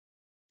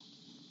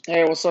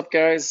Hey, what's up,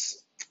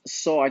 guys?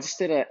 So I just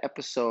did an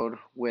episode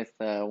with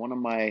one of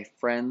my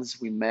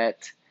friends. We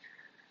met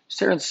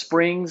just here in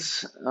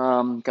Springs,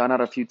 gone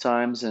out a few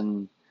times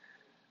and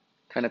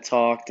kind of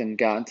talked and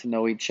gotten to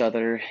know each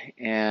other.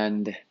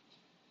 And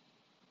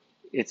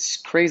it's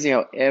crazy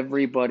how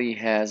everybody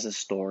has a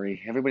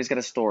story. Everybody's got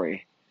a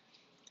story.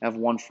 I have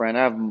one friend.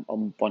 I have a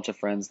bunch of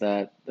friends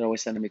that they're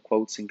always sending me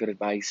quotes and good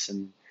advice,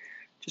 and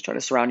just try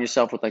to surround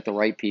yourself with like the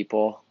right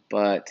people.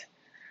 But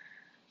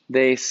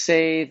they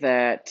say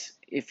that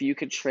if you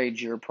could trade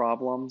your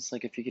problems,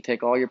 like if you could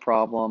take all your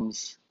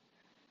problems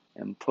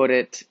and put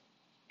it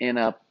in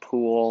a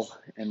pool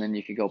and then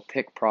you could go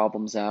pick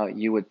problems out,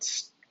 you would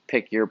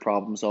pick your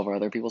problems over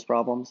other people's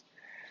problems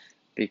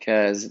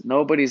because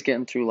nobody's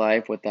getting through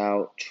life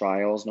without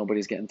trials.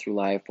 Nobody's getting through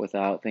life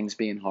without things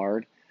being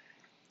hard.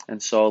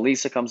 And so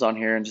Lisa comes on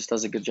here and just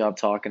does a good job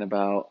talking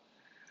about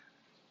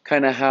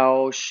kind of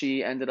how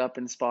she ended up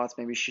in spots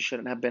maybe she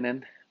shouldn't have been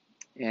in,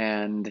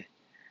 and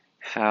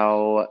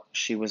how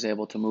she was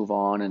able to move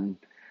on, and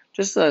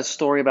just a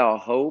story about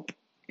hope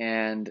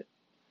and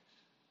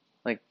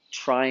like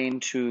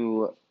trying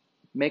to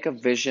make a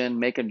vision,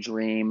 make a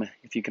dream.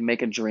 If you can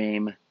make a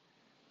dream,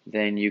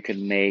 then you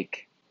can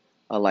make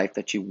a life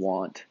that you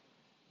want.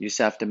 You just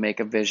have to make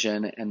a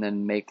vision and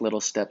then make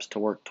little steps to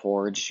work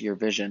towards your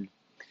vision.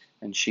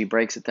 And she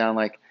breaks it down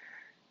like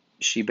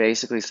she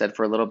basically said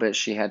for a little bit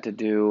she had to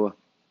do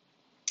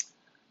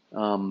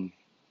um,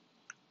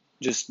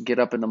 just get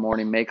up in the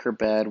morning, make her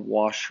bed,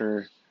 wash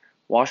her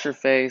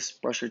face,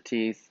 brush her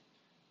teeth,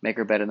 make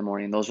her bed in the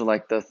morning. Those are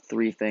like the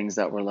three things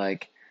that were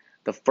like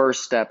the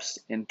first steps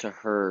into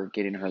her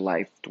getting her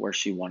life to where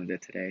she wanted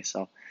it today.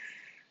 So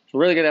it's a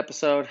really good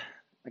episode.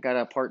 I got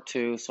a part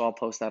two, so I'll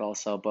post that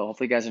also. But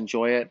hopefully you guys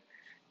enjoy it.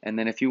 And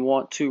then if you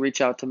want to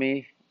reach out to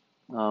me,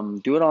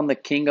 do it on the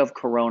King of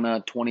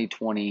Corona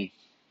 2020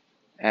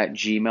 at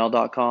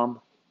gmail.com,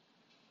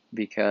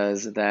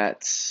 because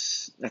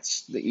that's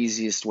the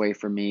easiest way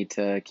for me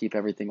to keep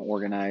everything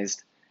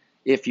organized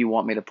if you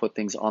want me to put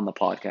things on the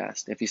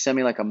podcast. If you send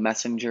me like a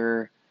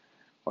messenger,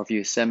 or if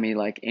you send me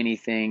like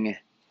anything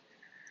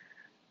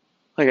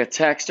like a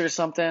text or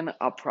something,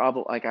 I'll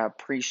probably like I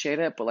appreciate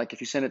it. But like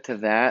if you send it to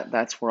that,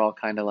 that's where I'll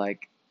kind of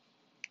like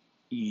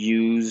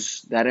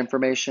use that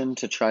information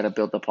to try to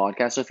build the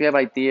podcast. So if you have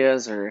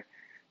ideas, or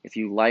if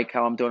you like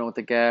how I'm doing it with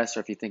the guests, or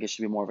if you think it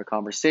should be more of a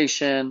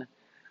conversation,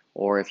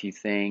 or if you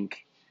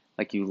think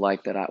like you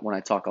like that when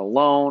I talk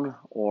alone,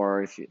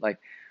 or if you like,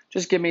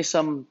 just give me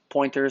some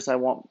pointers. I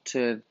want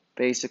to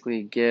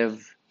basically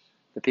give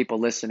the people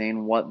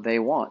listening what they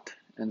want.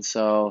 And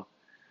so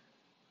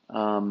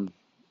um,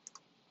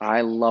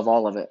 I love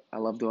all of it. I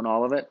love doing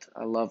all of it.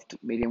 I loved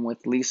meeting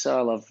with Lisa.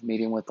 I love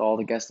meeting with all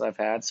the guests that I've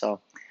had. So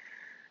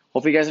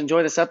hope you guys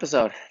enjoy this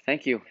episode.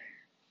 Thank you.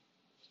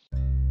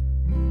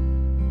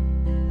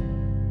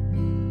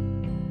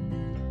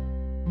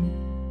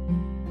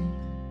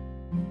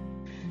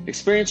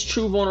 Experience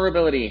true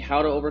vulnerability,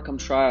 how to overcome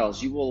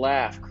trials. You will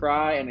laugh,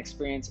 cry, and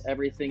experience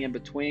everything in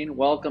between.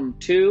 Welcome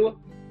to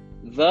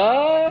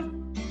the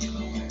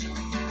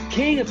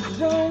King of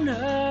Corona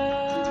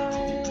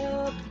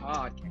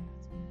podcast,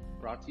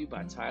 brought to you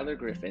by Tyler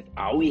Griffith.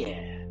 Oh,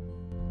 yeah.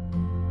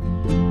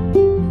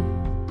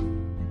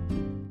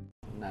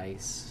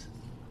 Nice.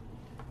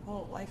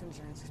 Well, life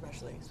insurance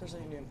especially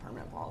when you're doing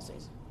permanent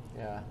policies.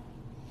 Yeah.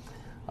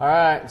 All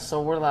right,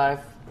 so we're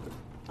live.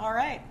 All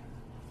right.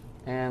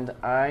 And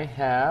I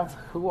have,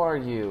 who are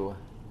you?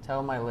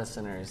 Tell my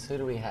listeners, who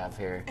do we have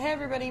here? Hey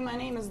everybody, my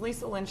name is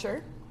Lisa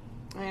Lyncher,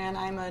 and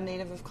I'm a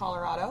native of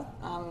Colorado.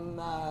 I'm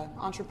an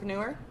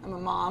entrepreneur, I'm a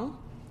mom,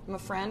 I'm a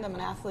friend, I'm an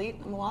athlete,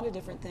 I'm a lot of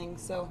different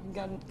things. So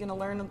you're going to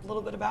learn a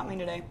little bit about me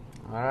today.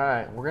 All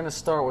right, we're going to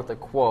start with a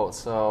quote.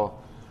 So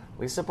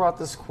Lisa brought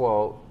this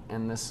quote,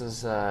 and this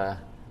is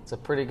it's a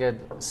pretty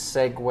good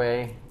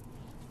segue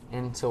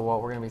into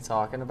what we're going to be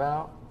talking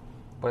about.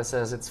 But it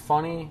says, "It's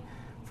funny,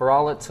 for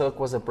all it took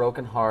was a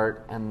broken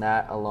heart, and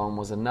that alone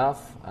was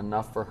enough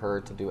for her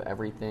to do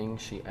everything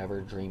she ever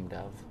dreamed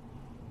of."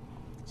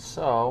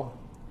 So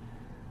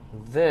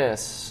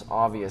this,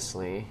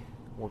 obviously,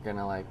 we're going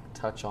to like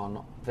touch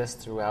on this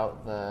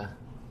throughout the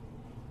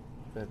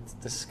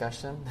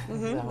discussion.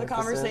 The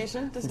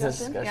conversation,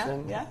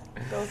 discussion. Yeah.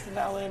 Those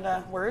valid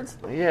words.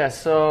 Yeah,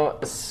 so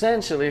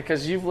essentially,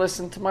 because you've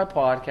listened to my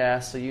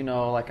podcast, so you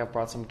know, like I've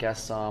brought some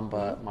guests on,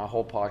 but my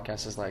whole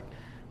podcast is like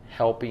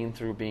helping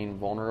through being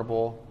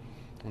vulnerable.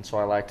 And so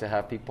I like to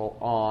have people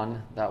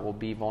on that will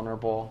be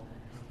vulnerable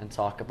and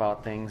talk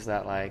about things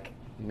that like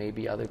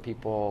maybe other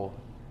people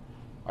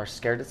are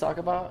scared to talk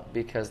about,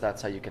 because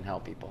that's how you can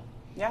help people.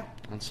 Yeah.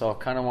 And so I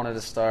kind of wanted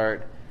to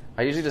start,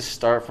 I usually just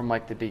start from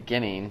like the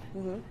beginning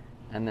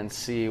and then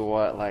see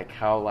what, like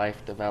how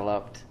life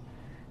developed.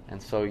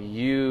 And so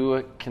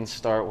you can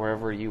start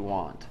wherever you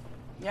want.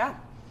 Yeah.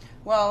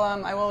 Well,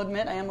 I will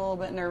admit I am a little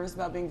bit nervous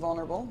about being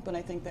vulnerable, but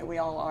I think that we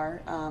all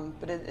are.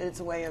 But it's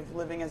a way of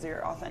living as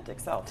your authentic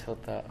self.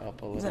 Tilt that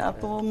up a little bit. Is it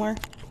up a little more?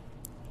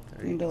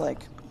 There You need to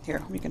like,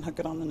 here, we can hook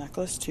it on the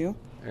necklace too.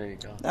 There you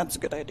go. That's a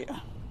good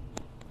idea.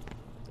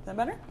 Is that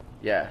better?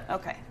 Yeah.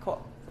 Okay,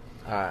 cool.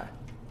 All right.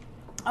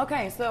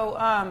 Okay, so,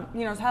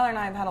 Tyler and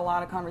I have had a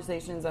lot of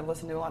conversations. I've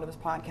listened to a lot of his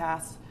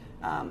podcasts.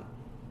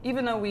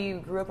 Even though we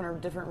grew up in a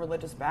different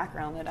religious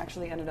background, it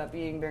actually ended up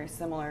being very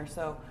similar.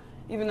 So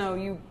even though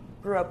you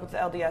grew up with the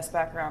LDS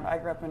background, I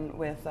grew up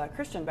with a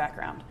Christian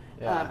background.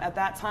 Yeah. At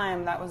that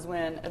time, that was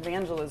when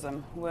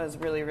evangelism was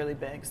really, really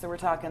big. So we're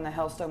talking the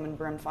Hellstone and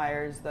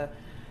Brimfires, the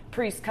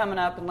priest coming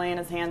up and laying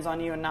his hands on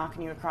you and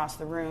knocking you across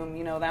the room,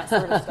 that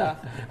sort of stuff.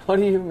 What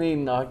do you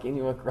mean knocking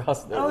you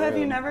across the room? Oh, have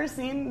you never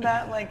seen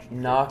that?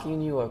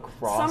 Knocking you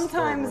across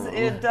sometimes the room?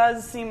 It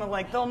does seem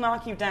like they'll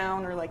knock you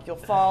down or like you'll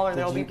fall or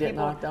there'll be people. Did you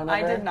get knocked down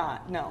ever? I did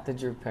not, no.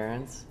 Did your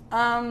parents?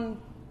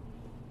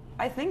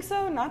 I think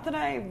so. Not that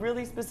I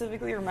really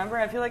specifically remember.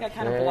 I feel like I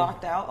kind of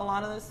blocked out a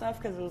lot of this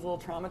stuff because it was a little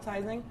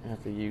traumatizing. You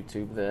have to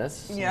YouTube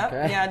this. Yep.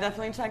 Okay. Yeah,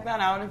 definitely check that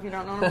out if you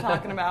don't know what I'm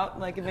talking about,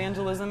 like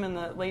evangelism in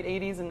the late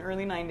 80s and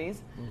early 90s.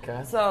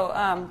 Okay. So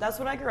that's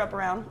what I grew up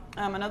around.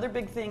 Another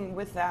big thing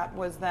with that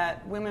was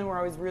that women were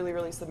always really,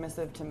 really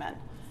submissive to men.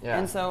 Yeah.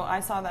 And so I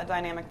saw that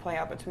dynamic play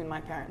out between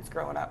my parents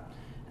growing up.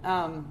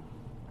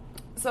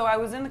 So I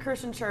was in the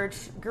Christian church,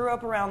 grew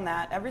up around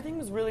that. Everything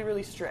was really,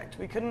 really strict.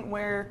 We couldn't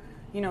wear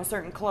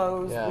certain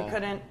clothes. Yeah. We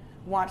couldn't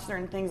watch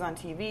certain things on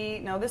TV.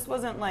 No, this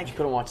wasn't like... You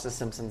couldn't watch The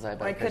Simpsons, I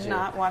bet. I could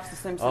not watch The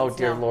Simpsons. Oh,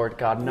 dear no. Lord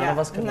God. None of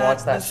us could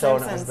watch that show,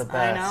 and it was the best.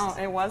 I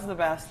know. It was the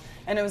best.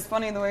 And it was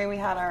funny the way we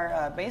had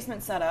our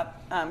basement set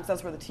up, because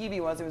that's where the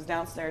TV was. It was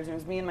downstairs. It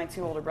was me and my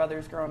two older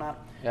brothers growing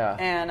up. Yeah.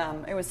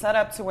 And it was set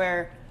up to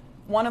where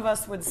one of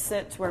us would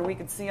sit to where we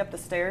could see up the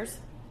stairs,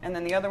 and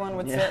then the other one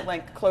would sit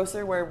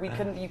closer where you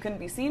couldn't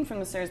be seen from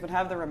the stairs but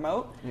have the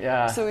remote.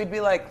 Yeah. So we'd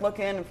be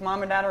looking if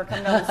mom and dad were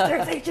coming down the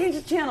stairs, hey, change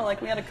the channel,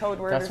 we had a code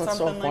word or something like that. That's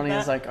what's so funny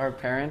is our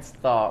parents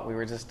thought we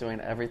were just doing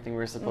everything we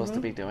were supposed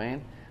to be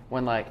doing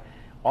when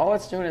all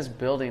it's doing is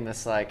building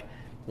this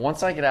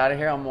once I get out of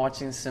here, I'm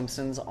watching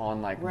Simpsons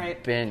on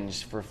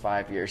binge for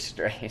 5 years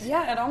straight.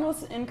 Yeah, it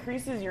almost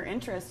increases your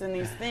interest in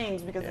these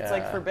things because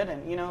it's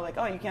forbidden.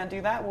 Oh, you can't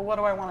do that? Well, what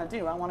do I want to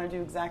do? I want to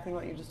do exactly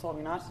what you just told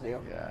me not to do.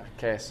 Yeah.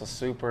 Okay, so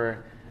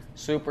super,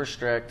 super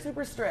strict.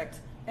 Super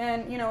strict.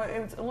 And,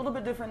 it was a little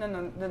bit different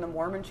than the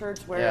Mormon church,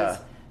 whereas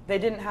they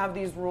didn't have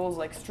these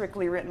rules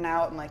strictly written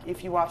out and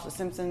if you watch The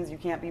Simpsons, you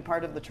can't be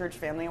part of the church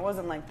family. It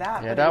wasn't like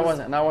that. Yeah, that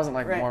wasn't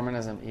like right.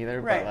 Mormonism either,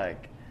 right.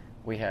 but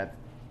we had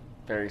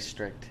very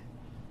strict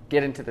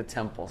get into the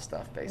temple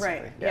stuff, basically.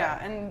 Right,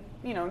 yeah. And,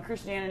 in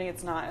Christianity,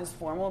 it's not as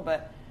formal,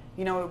 but,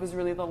 it was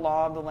really the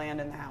law of the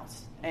land and the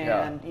house.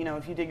 And,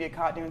 if you did get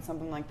caught doing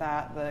something like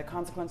that, the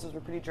consequences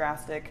were pretty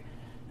drastic.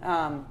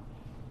 And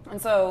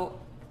so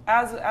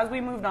as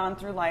we moved on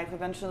through life,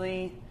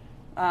 eventually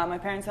my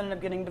parents ended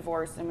up getting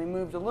divorced, and we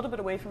moved a little bit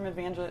away from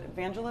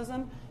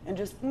evangelism and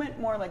just went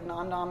more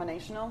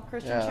non-denominational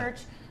Christian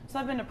church. So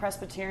I've been to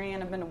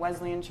Presbyterian, I've been to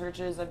Wesleyan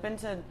churches, I've been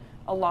to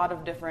a lot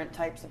of different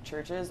types of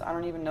churches. I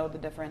don't even know the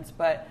difference,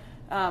 but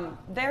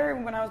there,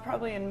 when I was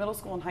probably in middle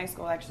school and high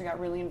school, I actually got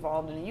really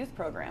involved in a youth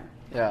program.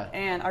 Yeah.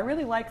 And I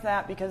really liked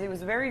that because it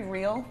was very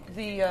real.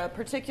 The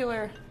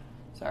particular,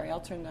 sorry, I'll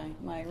turn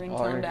my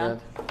ringtone down.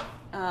 Good.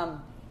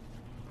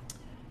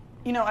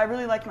 I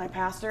really liked my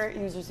pastor. He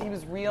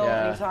was real,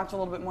 and he talked a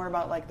little bit more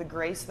about the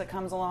grace that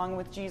comes along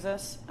with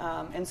Jesus.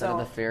 Instead of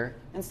the fear?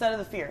 Instead of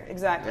the fear,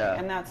 exactly. Yeah.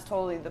 And that's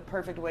totally the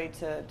perfect way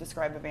to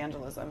describe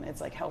evangelism.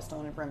 It's like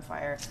hellstone and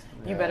brimfire.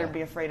 You better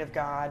be afraid of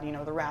God.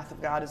 The wrath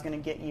of God is going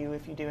to get you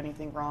if you do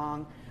anything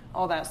wrong,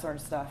 all that sort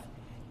of stuff.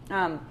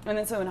 And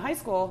then so in high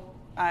school,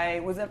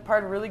 I was a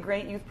part of a really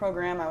great youth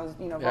program. I was,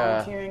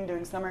 volunteering,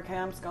 doing summer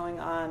camps, going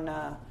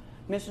on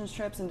missions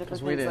trips and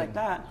different things like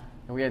that.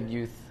 And we had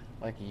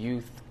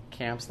youth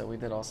camps that we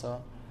did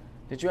also.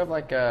 Did you have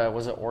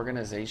was it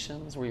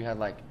organizations where you had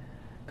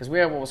because we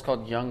had what was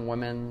called young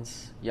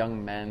women's,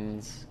 young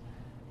men's,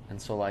 and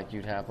so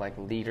you'd have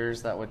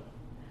leaders that would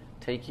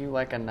take you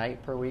a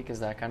night per week? Is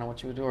that kind of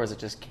what you would do, or is it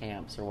just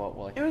camps, or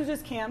what? It was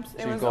just camps.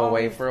 So you go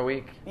away for a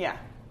week? Yeah.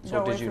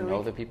 So did you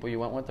know the people you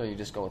went with, or you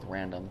just go with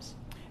randoms?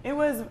 It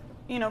was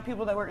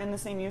people that were in the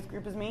same youth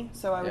group as me,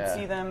 so I would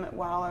see them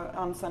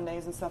on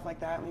Sundays and stuff like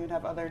that, and we would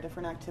have other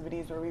different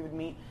activities where we would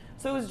meet.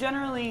 So it was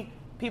generally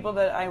people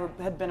that I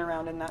had been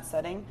around in that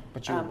setting.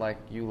 But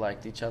you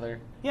liked each other?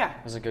 Yeah.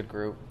 It was a good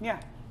group? Yeah.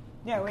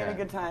 Yeah, okay. We had a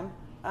good time.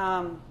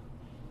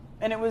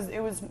 And it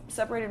was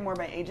separated more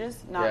by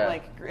ages, not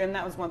and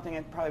that was one thing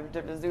it probably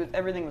did.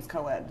 Everything was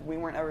co-ed. We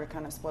weren't ever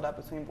kind of split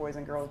up between boys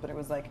and girls, but it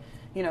was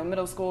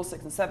middle school,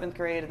 6th and 7th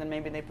grade, and then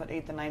maybe they put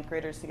 8th and 9th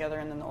graders together,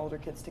 and then the older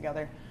kids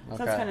together. So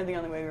that's kind of the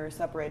only way we were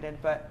separated.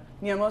 But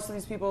most of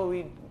these people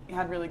we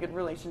had really good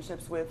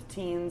relationships with,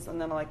 teens,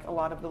 and then a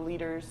lot of the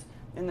leaders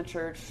in the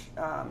church,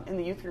 in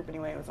the youth group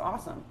anyway. It was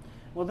awesome.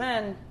 Well,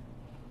 then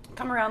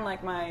come around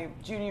my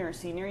junior or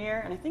senior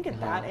year, and I think at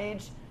that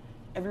age,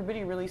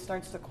 everybody really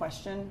starts to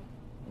question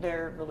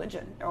their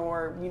religion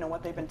or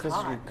what they've been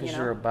taught. Because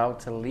you're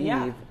about to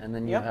leave, and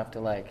then you have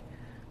to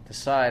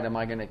decide: am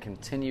I going to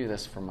continue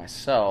this for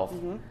myself,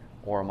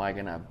 or am I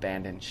going to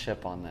abandon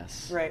ship on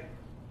this? Right.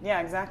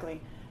 Yeah.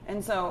 Exactly.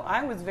 And so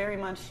I was very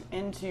much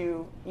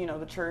into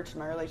the church,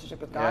 my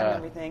relationship with God, and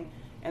everything.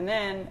 And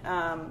then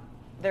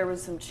there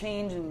was some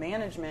change in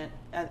management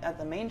at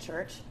the main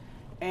church,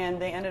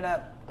 and they ended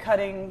up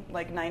cutting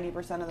like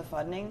 90% of the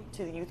funding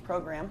to the youth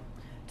program,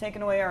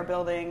 taking away our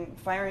building,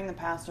 firing the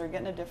pastor,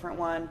 getting a different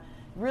one.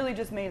 Really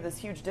just made this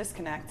huge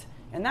disconnect,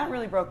 and that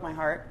really broke my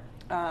heart.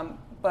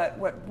 But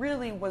what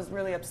really was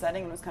really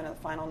upsetting and was kind of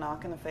the final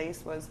knock in the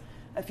face was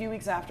a few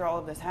weeks after all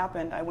of this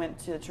happened, I went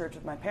to church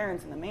with my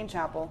parents in the main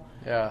chapel.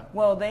 Yeah.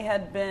 Well, they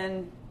had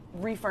been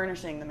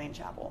refurnishing the main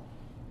chapel.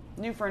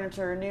 New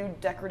furniture, new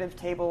decorative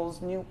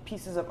tables, new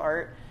pieces of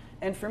art.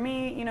 And for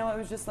me, you know, it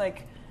was just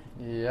like,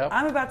 Yep.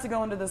 I'm about to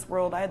go into this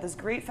world. I had this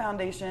great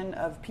foundation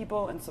of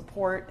people and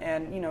support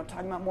and, you know,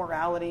 talking about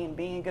morality and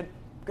being a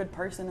good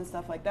person and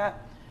stuff like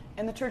that.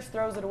 And the church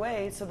throws it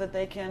away so that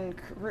they can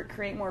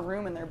create more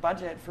room in their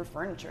budget for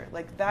furniture.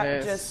 Like that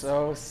it's just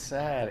so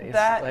sad. It's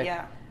that like,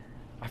 yeah.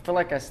 I feel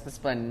like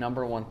that's my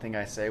number one thing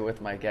I say with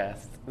my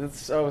guests. It's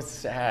so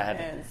sad.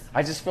 It is.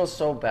 I just feel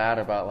so bad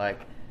about like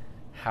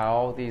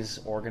how these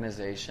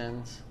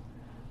organizations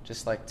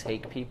just like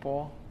take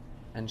people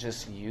and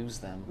just use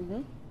them.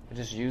 Mm-hmm. They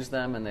just use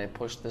them and they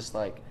push this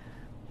like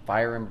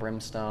fire and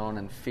brimstone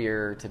and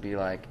fear to be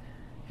like,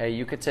 hey,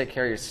 you could take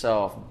care of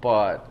yourself,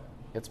 but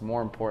it's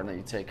more important that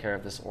you take care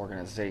of this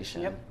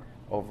organization Yep.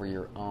 over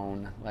your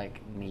own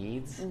like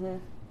needs. Mm-hmm.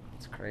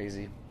 It's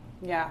crazy.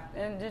 Yeah,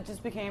 and it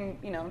just became,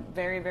 you know,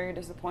 very, very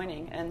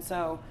disappointing. And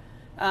so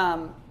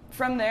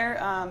from there,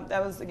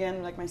 that was,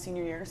 again, like my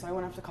senior year, so I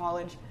went off to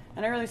college,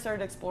 and I really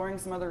started exploring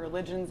some other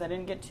religions. I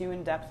didn't get too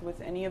in-depth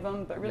with any of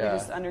them, but really Yeah.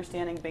 just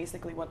understanding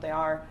basically what they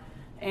are.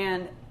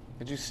 And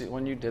Did you see,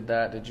 when you did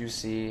that, did you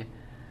see,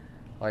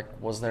 like,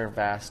 was there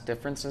vast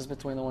differences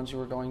between the ones you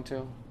were going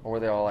to? Or were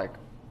they all, like,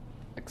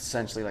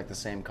 essentially, like, the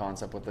same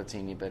concept with a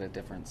teeny bit of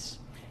difference?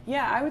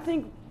 yeah, I would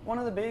think one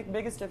of the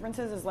biggest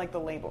differences is like the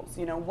labels.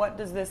 You know, what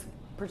does this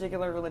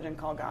particular religion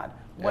call God?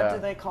 What Yeah. do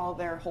they call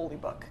their holy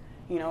book?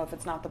 You know, if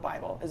it's not the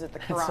Bible, is it the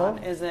It's Quran?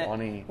 so is it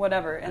funny.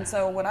 whatever? And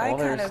so what I All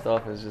their kind of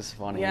stuff is just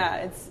funny.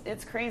 yeah,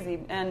 it's crazy.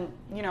 And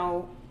you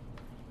know,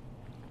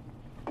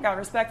 got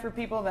respect for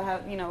people that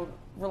have, you know,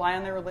 rely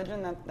on their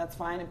religion. That's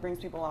fine. It brings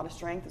people a lot of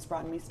strength. It's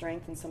brought me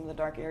strength in some of the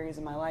dark areas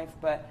of my life.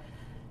 But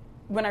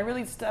when I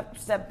really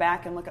step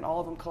back and look at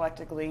all of them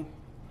collectively,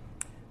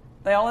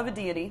 they all have a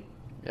deity.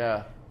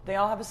 Yeah. They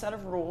all have a set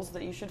of rules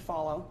that you should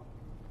follow.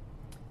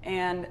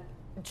 And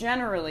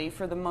generally,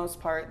 for the most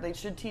part, they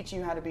should teach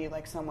you how to be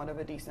like somewhat of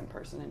a decent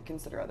person and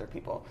consider other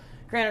people.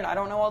 Granted, I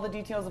don't know all the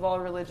details of all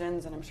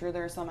religions, and I'm sure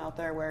there are some out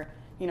there where,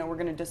 you know, we're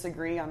going to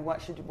disagree on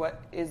what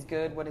is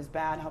good, what is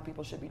bad, how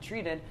people should be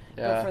treated.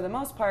 Yeah. But for the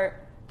most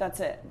part, that's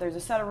it. There's a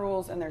set of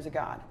rules and there's a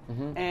God.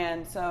 Mm-hmm.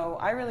 And so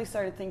I really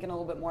started thinking a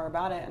little bit more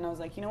about it, and I was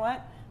like, you know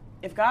what?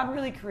 If God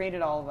really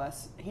created all of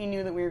us, he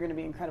knew that we were going to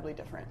be incredibly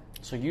different.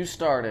 So you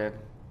started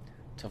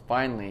to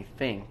finally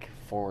think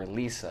for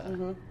Lisa.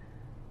 Mm-hmm.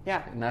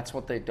 Yeah. And that's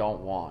what they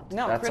don't want.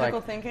 No, that's critical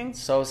like thinking.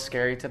 so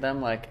scary to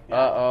them. Like, Yeah.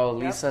 uh-oh,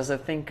 Yep. Lisa's a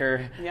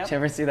thinker. Yep. Did you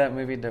ever see that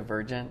movie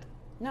Divergent?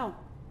 No.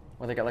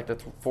 Where they got like the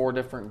 4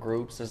 different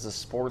groups. There's the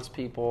sports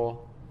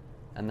people,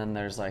 and then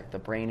there's like the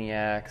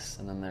brainiacs,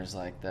 and then there's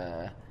like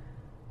the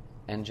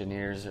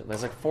engineers.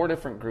 There's like 4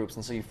 different groups,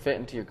 and so you fit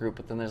into your group.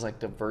 But then there's like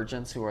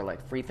divergents who are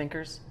like free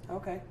thinkers,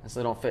 Okay. and so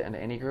they don't fit into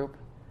any group.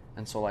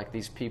 And so like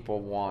these people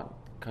want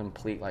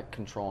complete like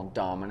control and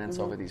dominance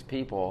over these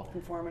people.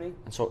 Conformity.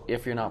 And so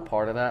if you're not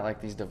part of that,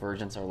 like these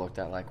divergents are looked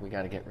at like we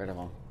got to get rid of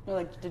them. They're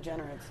like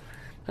degenerates.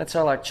 That's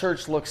how like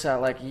church looks at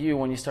like you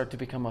when you start to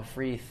become a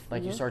free,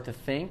 like you start to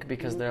think,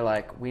 because they're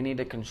like, we need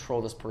to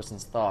control this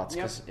person's thoughts,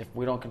 Yep. because if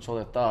we don't control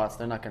their thoughts,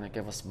 they're not going to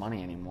give us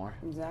money anymore.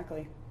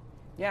 Exactly.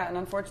 Yeah, and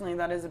unfortunately,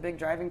 that is a big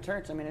driving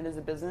church. I mean, it is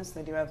a business.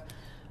 They do have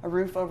a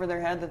roof over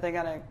their head that they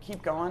got to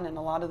keep going. And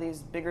a lot of these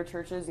bigger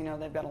churches, you know,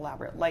 they've got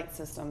elaborate light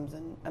systems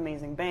and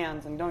amazing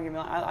bands. And don't get me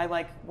wrong, I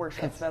like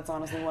worship. That's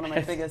honestly one of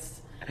my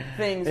biggest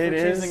things for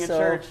choosing a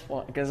church.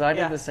 Because I did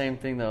Yeah. the same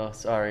thing though.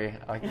 Sorry,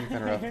 I keep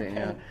interrupting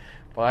you.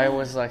 But I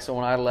was like, so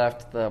when I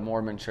left the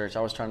Mormon church,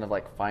 I was trying to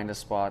like find a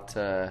spot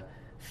to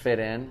fit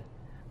in.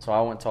 So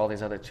I went to all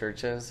these other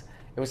churches.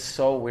 It was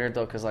so weird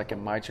though, because like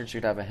in my church,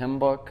 you'd have a hymn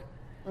book.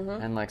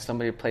 And like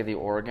somebody would play the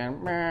organ.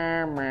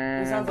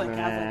 It sounds like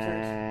Catholic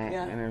church.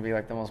 Yeah. And it'd be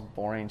like the most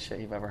boring shit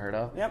you've ever heard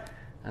of. Yep.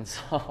 And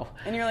so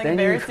And you're like then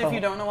embarrassed go- if you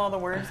don't know all the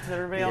words because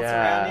everybody else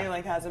Yeah. around you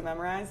like has it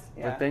memorized.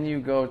 Yeah. But then you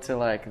go to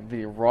like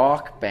the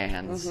rock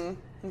bands,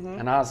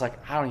 and I was like,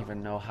 I don't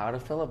even know how to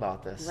feel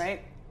about this.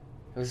 Right.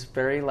 It was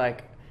very like,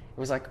 it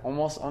was like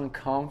almost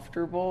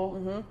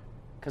uncomfortable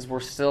because we're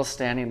still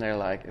standing there.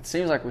 Like it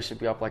seems like we should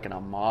be up like in a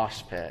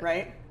mosh pit.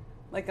 Right?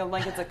 Like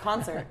it's a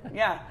concert.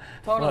 Yeah,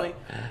 totally.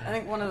 I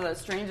think one of the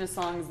strangest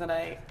songs that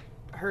I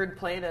heard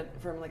played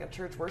from like a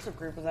church worship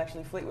group was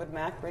actually Fleetwood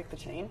Mac, Break the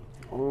Chain.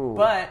 Ooh.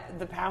 But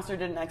the pastor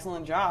did an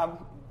excellent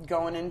job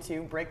going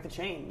into Break the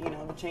Chain, you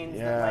know, the chains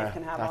that Yeah, life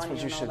can have that's on what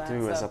you you and all should that.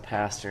 do as So, a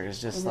pastor.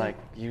 Is just like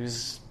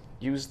use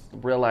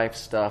real life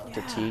stuff to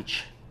Yeah.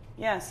 teach.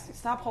 yes,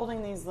 stop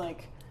holding these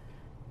like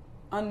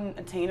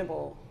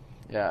unattainable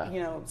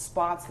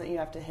spots that you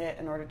have to hit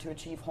in order to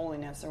achieve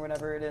holiness or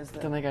whatever it is.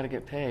 Then they got to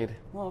get paid.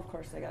 Well, of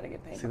course they got to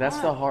get paid. See, that's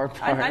the hard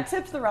part. I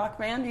tipped the rock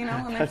band,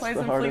 when they played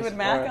some Fleetwood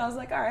Mac. I was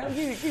like, all right, I'll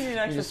give you an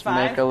extra just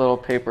 $5. Make a little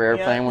paper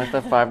airplane with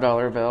a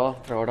 $5 bill,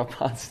 throw it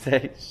up on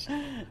stage.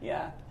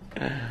 Yeah.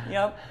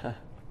 Yep.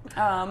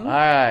 All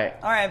right.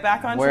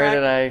 Back on track. Where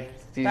did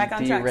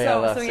I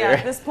derail us? So yeah,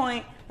 at this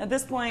point,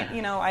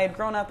 I had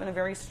grown up in a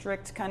very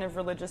strict kind of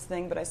religious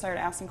thing, but I started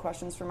asking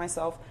questions for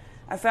myself.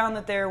 I found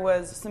that there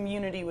was some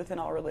unity within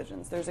all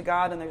religions. There's a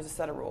God and there's a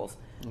set of rules.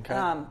 Okay.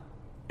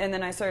 And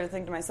then I started to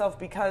think to myself,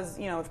 because,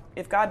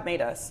 if God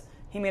made us,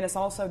 he made us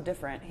all so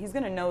different, he's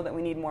going to know that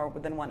we need more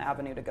than one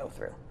avenue to go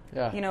through.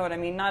 Yeah. You know what I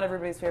mean? Not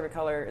everybody's favorite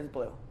color is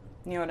blue.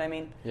 You know what I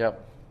mean?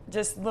 Yep.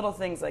 Just little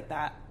things like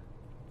that.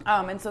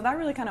 And so that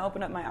really kind of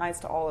opened up my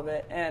eyes to all of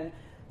it. And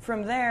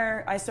from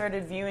there, I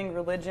started viewing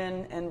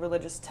religion and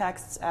religious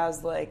texts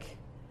as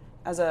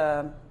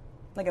a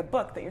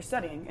book that you're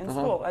studying in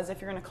school, as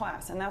if you're in a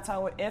class. And that's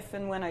how, if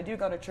and when I do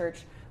go to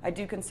church, I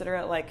do consider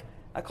it like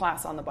a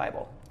class on the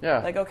Bible.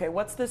 Yeah. Like, okay,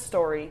 what's this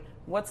story?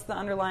 What's the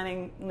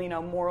underlining,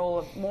 moral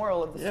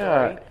of the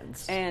story?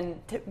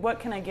 And what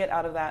can I get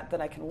out of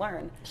that I can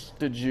learn?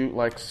 Did you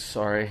want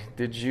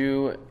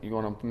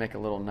to make a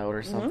little note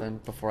or something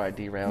before I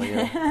derail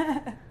you?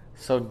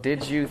 So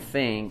did you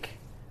think,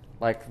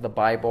 like, the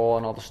Bible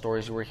and all the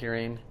stories you were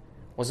hearing,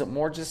 was it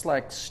more just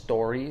like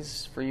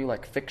stories for you,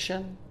 like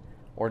fiction?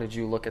 Or did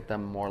you look at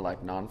them more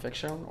like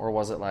nonfiction? Or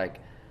was it like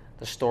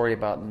the story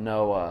about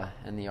Noah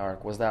and the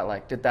ark? Was that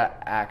like, did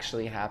that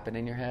actually happen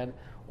in your head?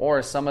 Or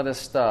is some of this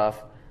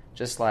stuff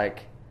just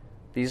like,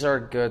 these are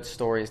good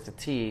stories to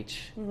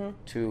teach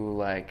to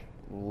like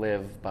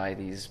live by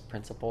these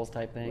principles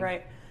type thing?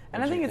 Right.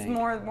 And I think it's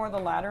more the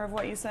latter of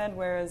what you said,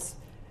 whereas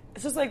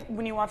it's just like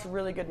when you watch a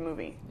really good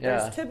movie. Yeah.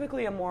 There's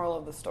typically a moral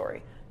of the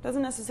story.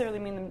 Doesn't necessarily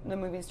mean the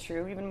movie's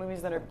true. Even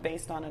movies that are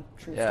based on a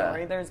true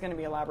story, there's going to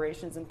be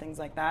elaborations and things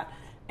like that.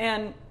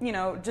 And,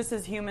 just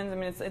as humans, I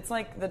mean, it's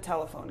like the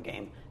telephone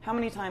game. How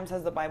many times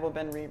has the Bible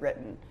been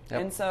rewritten? Yep.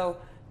 And so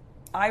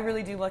I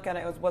really do look at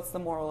it as what's the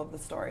moral of the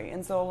story.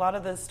 And so a lot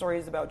of the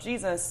stories about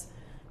Jesus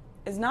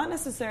is not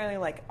necessarily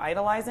like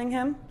idolizing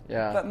him,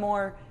 but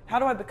more, how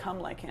do I become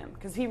like him?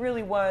 Because he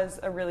really was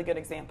a really good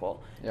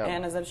example. Yep.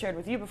 And as I've shared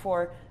with you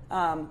before,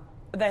 I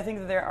think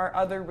that there are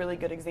other really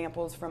good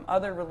examples from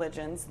other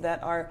religions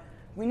that are,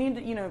 we need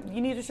to,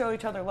 you need to show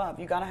each other love.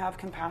 You got to have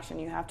compassion.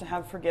 You have to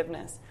have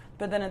forgiveness.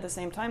 But then at the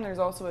same time, there's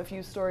also a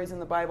few stories in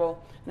the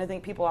Bible, and I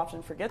think people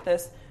often forget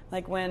this,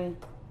 like when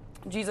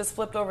Jesus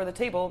flipped over the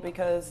table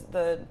because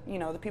the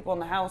people in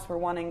the house were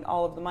wanting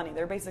all of the money.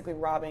 They're basically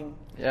robbing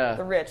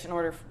the rich in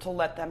order to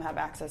let them have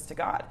access to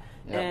God.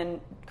 Yeah.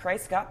 And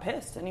Christ got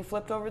pissed and he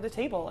flipped over the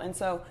table. And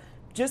so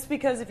just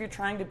because if you're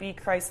trying to be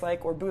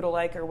Christ-like or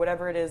Buddha-like or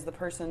whatever it is, the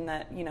person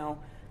that,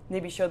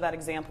 maybe showed that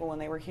example when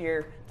they were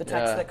here, the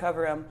texts that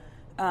cover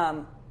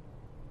them,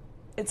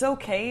 it's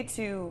okay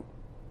to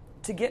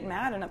get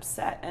mad and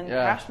upset and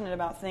passionate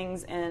about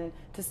things and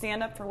to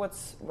stand up for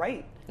what's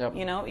right. Yep.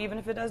 Even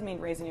if it does mean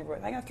raising your voice.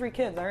 I got 3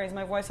 kids. I raise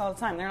my voice all the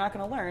time. They're not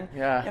going to learn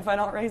if I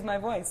don't raise my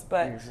voice.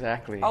 But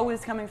exactly.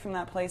 Always coming from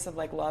that place of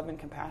like love and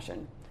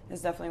compassion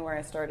is definitely where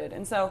I started.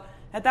 And so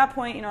at that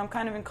point, I'm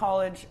kind of in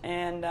college,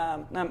 and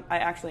I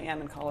actually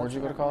am in college. Where'd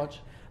you go to college?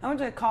 I went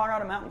to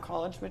Colorado Mountain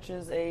College, which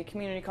is a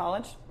community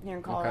college here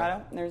in Colorado.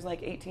 Okay. There's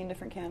like 18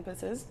 different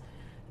campuses.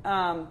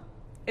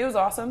 It was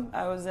awesome.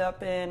 I was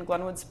up in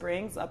Glenwood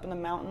Springs, up in the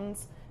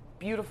mountains.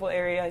 Beautiful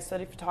area. I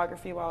studied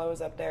photography while I was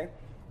up there.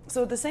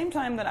 So at the same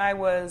time that I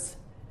was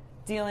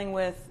dealing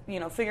with,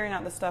 figuring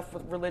out the stuff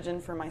with religion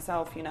for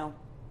myself,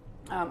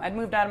 I'd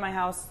moved out of my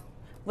house,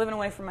 living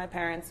away from my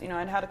parents.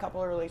 I'd had a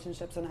couple of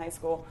relationships in high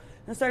school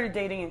and started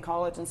dating in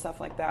college and stuff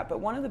like that.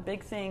 But one of the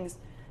big things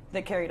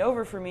that carried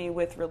over for me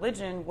with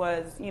religion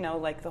was,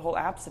 like the whole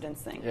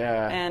abstinence thing.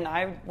 Yeah. And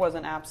I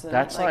wasn't abstinent.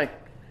 That's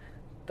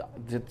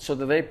so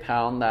do they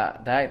pound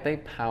that? They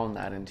pound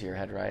that into your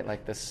head, right?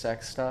 Like the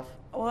sex stuff?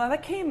 Well,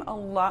 that came a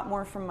lot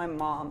more from my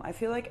mom. I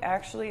feel like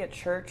actually at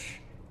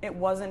church, it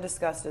wasn't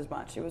discussed as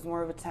much. It was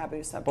more of a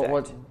taboo subject.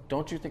 But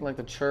don't you think like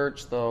the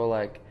church though,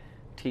 like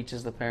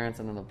teaches the parents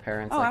and then the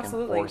parents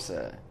absolutely. Enforce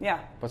it? Yeah.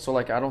 But so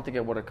like I don't think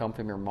it would have come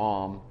from your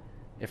mom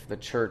if the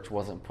church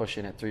wasn't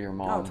pushing it through your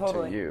mom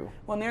to you.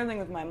 Well, and the other thing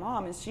with my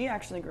mom is she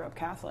actually grew up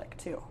Catholic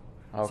too.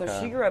 Okay.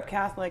 So she grew up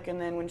Catholic,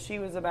 and then when she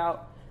was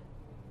about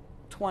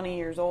 20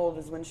 years old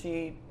is when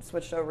she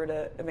switched over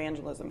to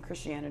evangelism,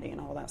 Christianity,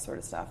 and all that sort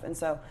of stuff. And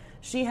so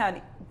she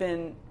had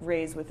been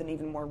raised with an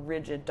even more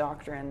rigid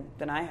doctrine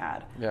than I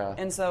had. Yeah.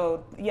 And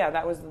so,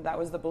 that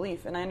was the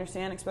belief. And I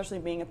understand, especially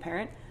being a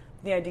parent,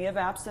 the idea of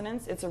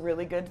abstinence, it's a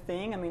really good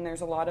thing. I mean,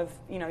 there's a lot of,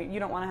 you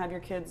don't want to have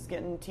your kids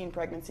getting teen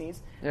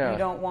pregnancies. Yeah. You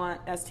don't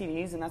want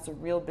STDs, and that's a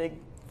real big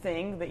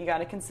thing that you got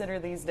to consider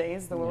these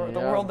days, the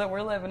world that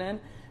we're living in.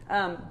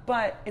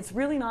 But it's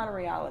really not a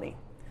reality.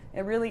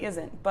 It really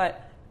isn't.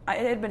 But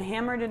it had been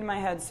hammered into my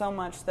head so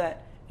much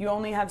that you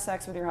only have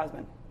sex with your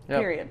husband,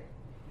 period.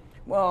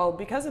 Well,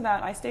 because of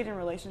that, I stayed in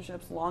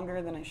relationships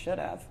longer than I should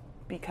have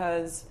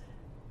because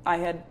I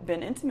had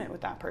been intimate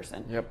with that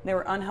person. Yep. They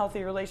were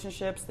unhealthy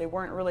relationships. They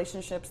weren't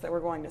relationships that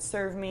were going to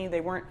serve me. They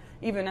weren't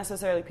even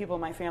necessarily people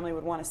my family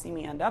would want to see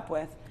me end up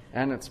with.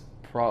 And it's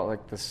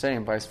like the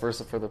same, vice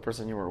versa for the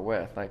person you were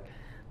with. Like,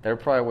 they're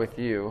probably with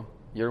you,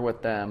 you're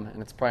with them,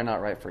 and it's probably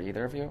not right for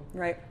either of you.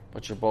 Right.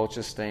 But you're both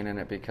just staying in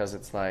it because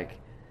it's like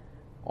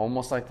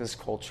almost like this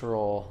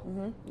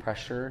cultural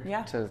pressure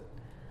to,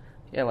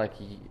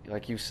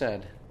 like you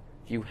said,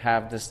 you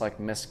have this like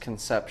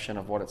misconception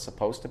of what it's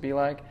supposed to be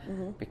like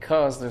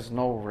because there's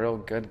no real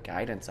good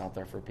guidance out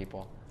there for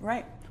people.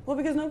 Right. Well,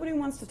 because nobody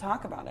wants to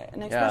talk about it,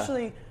 and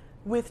especially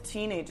with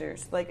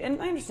teenagers. Like, and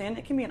I understand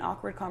it can be an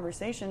awkward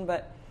conversation,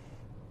 but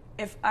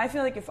if I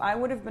feel like if I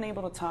would have been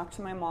able to talk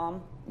to my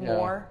mom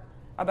more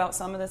about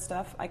some of this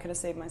stuff, I could have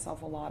saved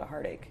myself a lot of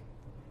heartache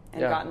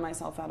and gotten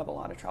myself out of a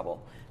lot of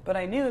trouble. But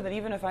I knew that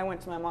even if I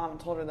went to my mom and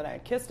told her that I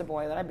had kissed a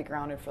boy, that I'd be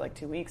grounded for like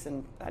 2 weeks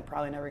and I'd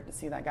probably never get to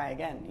see that guy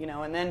again, you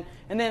know? And then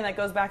that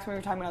goes back to what we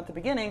were talking about at the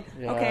beginning.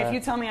 Yeah. Okay, if you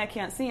tell me I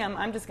can't see him,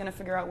 I'm just going to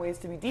figure out ways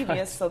to be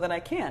devious so that I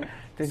can.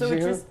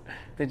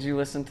 Did you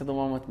listen to the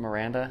one with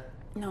Miranda?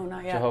 No,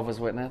 not yet. Jehovah's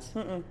Witness?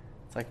 Mm-mm.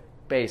 It's like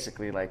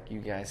basically like you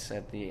guys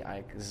said the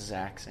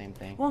exact same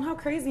thing. Well, and how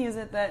crazy is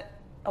it that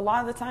a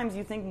lot of the times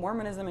you think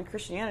Mormonism and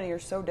Christianity are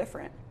so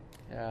different?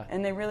 Yeah.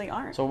 And they really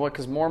aren't. So what,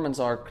 because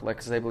Mormons are, like,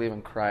 because they believe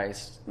in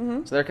Christ.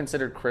 So they're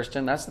considered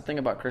Christian. That's the thing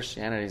about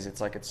Christianity is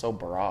it's like, it's so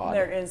broad.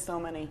 There is so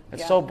many.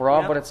 It's so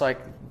broad, but it's like,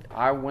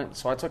 I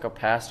took a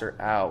pastor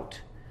out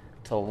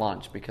to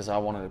lunch because I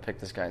wanted to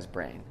pick this guy's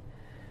brain.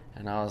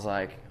 And I was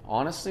like,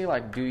 honestly,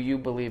 like, do you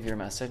believe your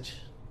message?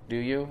 Do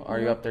you? Or are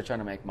you up there trying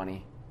to make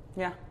money?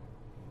 Yeah.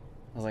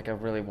 I was like, I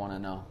really want to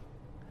know.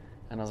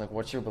 And I was like,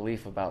 what's your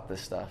belief about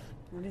this stuff?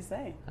 What did he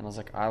say? And I was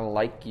like, I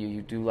like you.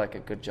 You do like a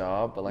good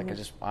job, but like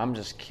I'm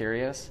just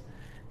curious.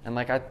 And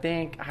like I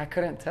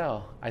couldn't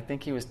tell. I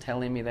think he was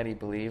telling me that he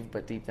believed,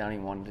 but deep down he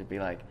wanted to be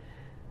like,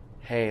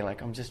 hey,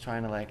 like I'm just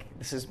trying to like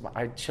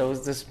I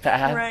chose this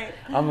path. Right.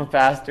 I'm a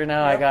pastor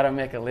now. I gotta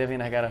make a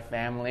living. I got a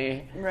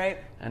family. Right.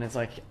 And it's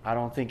like I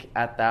don't think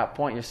at that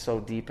point you're so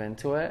deep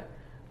into it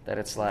that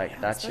it's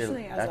like that's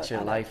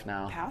your life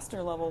now.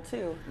 Pastor level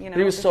too, you know. But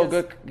he was so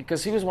good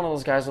because he was one of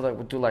those guys that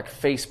would do like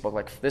Facebook.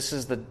 Like this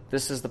is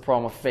the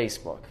problem with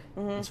Facebook,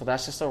 and so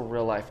that's just a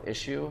real life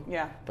issue.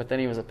 Yeah. But then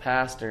he was a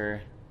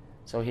pastor,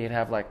 so he'd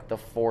have like the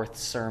fourth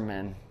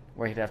sermon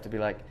where he'd have to be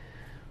like,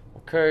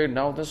 okay,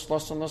 now this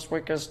lesson this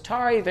week is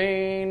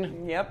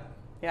tithing. Yep.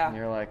 Yeah. And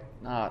you're like,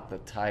 not the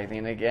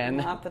tithing again.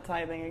 Not the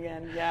tithing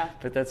again. Yeah.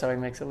 But that's how he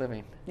makes a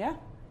living. Yeah.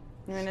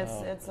 I mean,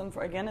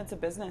 it's a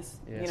business,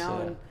 you know.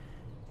 And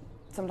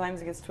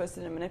sometimes it gets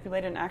twisted and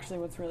manipulated. And actually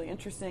what's really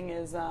interesting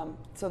is,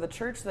 so the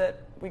church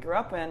that we grew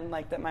up in,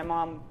 like that my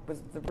mom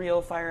was the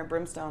real fire and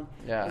brimstone,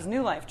 is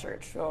New Life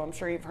Church. So I'm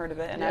sure you've heard of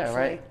it. And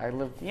right. I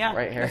live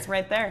right here. It's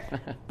right there.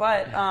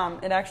 But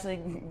it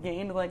actually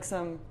gained like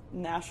some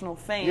national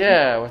fame.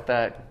 Yeah, with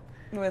the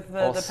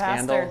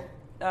pastor,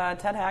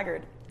 Ted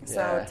Haggard. Yeah.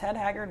 So Ted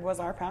Haggard was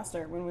our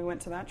pastor when we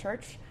went to that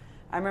church.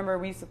 I remember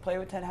we used to play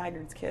with Ted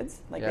Haggard's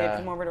kids. Like they'd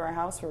come over to our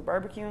house for a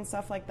barbecue and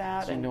stuff like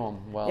that. So you knew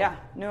him well. Yeah,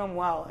 knew him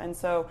well.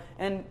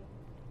 And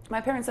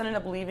my parents ended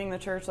up leaving the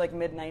church like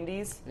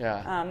mid-90s.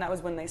 Yeah. That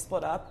was when they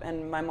split up,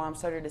 and my mom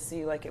started to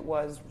see like it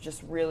was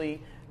just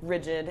really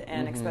rigid,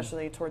 and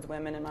especially towards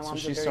women. And my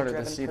mom's a very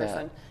driven person.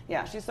 That.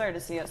 Yeah, she started to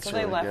see it. So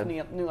they left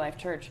New Life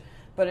Church.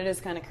 But it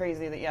is kind of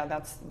crazy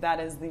that that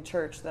is the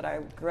church that I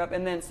grew up in.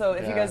 And then so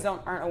if you guys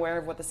aren't aware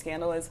of what the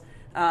scandal is,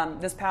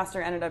 this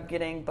pastor ended up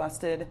getting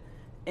busted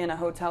in a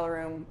hotel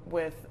room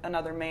with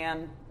another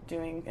man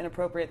doing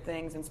inappropriate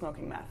things and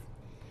smoking meth.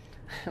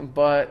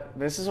 But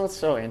this is what's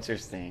so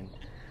interesting.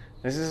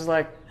 This is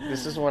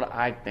what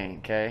I think,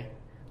 okay?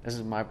 This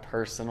is my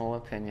personal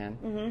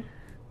opinion.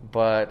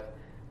 But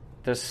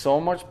there's so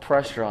much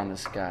pressure on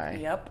this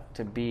guy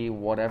to be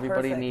what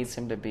everybody needs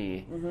him to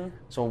be.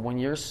 So when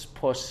you're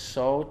pushed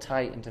so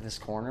tight into this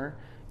corner,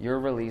 your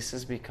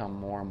releases become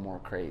more and more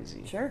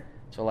crazy. Sure.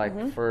 So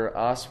like for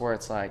us, where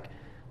it's like,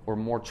 we're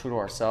more true to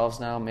ourselves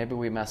now. Maybe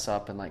we mess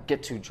up and like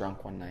get too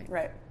drunk one night,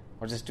 right?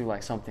 Or just do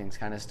like something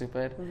kind of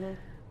stupid.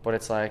 But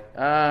it's like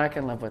I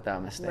can live with that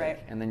mistake, right.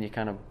 And then you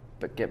kind of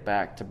get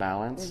back to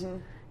balance.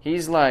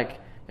 He's like,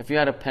 if you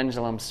had a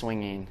pendulum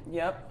swinging,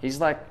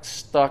 he's like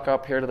stuck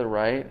up here to the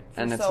right,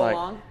 and it's like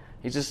long.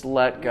 He just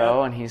let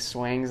go and he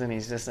swings, and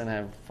he's just in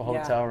a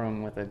hotel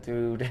room with a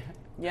dude,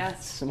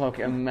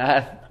 smoking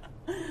meth.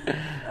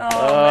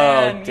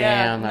 Man,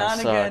 damn, that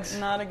sucks.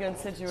 Not a good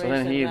situation. So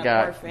then he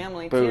got poor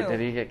family boot. Too. Did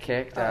he get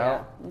kicked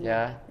out?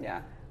 Yeah.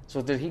 Yeah.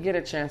 So did he get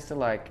a chance to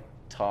like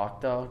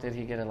talk though? Did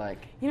he get to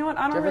like? You know what?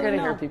 I don't really know. Did you ever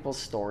get to hear people's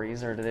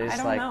stories, or did they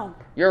just I don't know.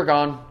 You're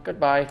gone,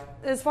 goodbye?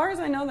 As far as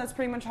I know, that's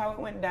pretty much how it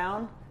went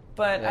down.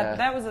 But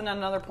that was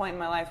another point in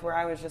my life where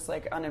I was just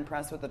like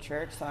unimpressed with the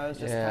church. So I was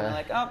just kind of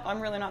like, oh, I'm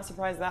really not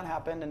surprised that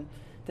happened, and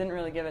didn't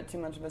really give it too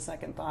much of a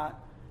second thought.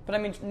 But I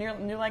mean,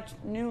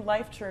 New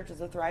Life Church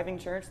is a thriving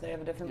church. They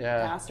have a different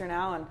pastor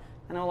now, and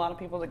I know a lot of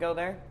people that go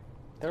there.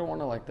 They're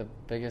one of like the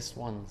biggest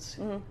ones.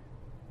 I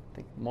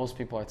think most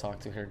people I talk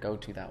to here go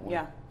to that one.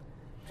 Yeah.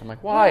 I'm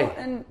like, why? Well,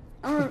 and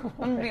I'm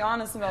gonna be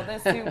honest about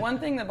this too. One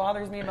thing that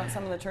bothers me about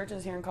some of the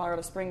churches here in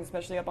Colorado Springs,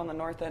 especially up on the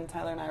north end,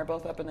 Tyler and I are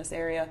both up in this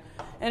area,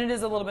 and it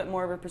is a little bit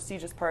more of a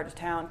prestigious part of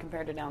town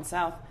compared to down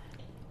south.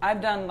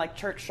 I've done like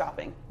church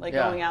shopping, like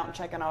going out and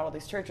checking out all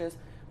these churches.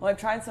 Well, I've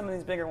tried some of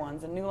these bigger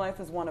ones, and New Life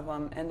is one of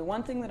them. And the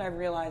one thing that I've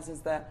realized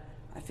is that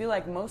I feel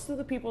like most of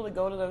the people that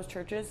go to those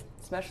churches,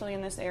 especially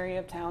in this area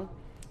of town,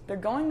 they're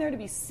going there to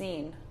be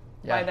seen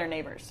by their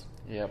neighbors.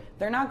 Yep.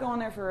 They're not going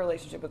there for a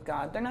relationship with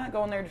God. They're not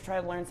going there to try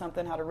to learn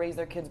something, how to raise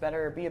their kids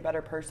better or be a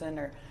better person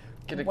or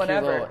get a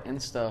whatever. cute little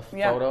Insta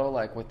photo,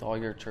 like with all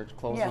your church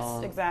clothes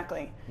on. Yes,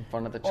 exactly. In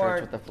front of the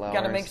church with the flowers.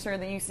 Got to make sure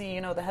that you see,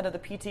 the head of the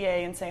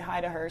PTA and say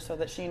hi to her so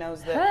that she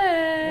knows that.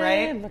 Hey,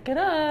 right? Look at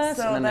us.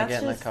 So and then they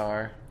get in the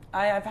car.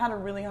 I've had a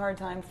really hard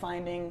time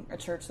finding a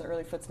church that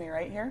really fits me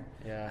right here.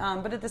 Yeah.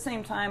 But at the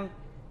same time,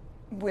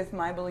 with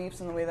my beliefs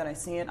and the way that I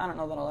see it, I don't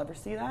know that I'll ever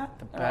see that.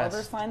 I'll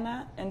ever find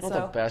that. And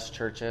the best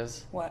church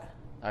is? What?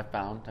 I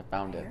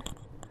found it.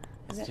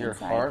 It's your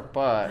inside? heart,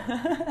 but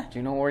do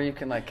you know where you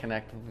can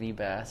connect the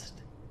best?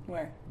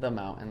 Where? The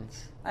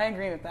mountains. I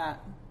agree with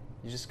that.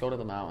 You just go to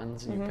the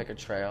mountains and you pick a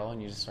trail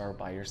and you just start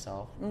by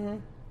yourself. Mm-hmm.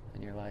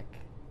 And you're like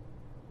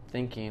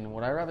thinking,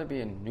 would I rather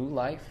be in New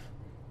Life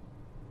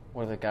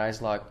where the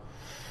guy's like,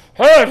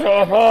 like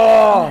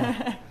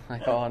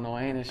all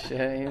annoying as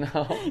shit,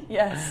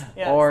 Yes.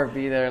 Or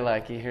be there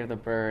like you hear the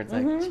birds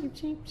like cheep,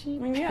 cheep,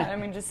 cheep.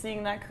 Just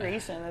seeing that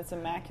creation that's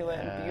immaculate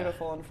and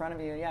beautiful in front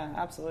of you. Yeah,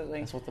 absolutely.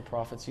 That's what the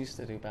prophets used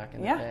to do back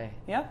in the day.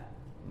 Yep.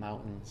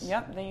 Mountains.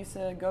 Yep, they used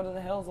to go to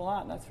the hills a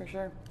lot, that's for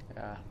sure.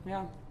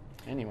 Yeah.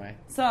 Anyway.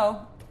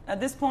 So, at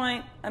this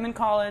point, I'm in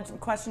college, I'm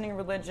questioning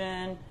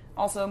religion,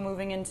 also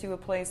moving into a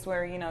place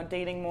where,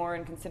 dating more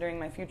and considering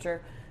my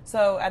future.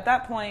 So at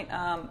that point,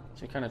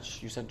 so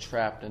you said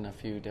trapped in a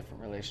few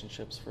different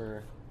relationships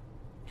for.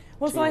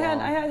 Well, so I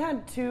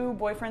had 2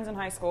 boyfriends in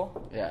high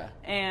school. Yeah.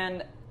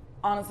 And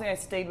honestly, I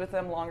stayed with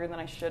them longer than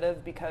I should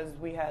have because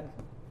we had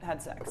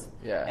sex.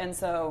 Yeah. And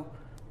so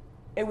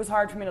it was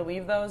hard for me to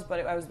leave those,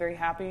 but I was very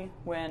happy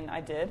when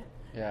I did.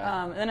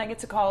 Yeah. And then I get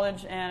to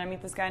college and I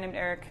meet this guy named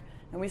Eric,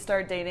 and we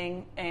start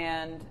dating,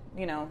 and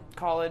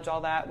college,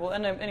 all that. Well,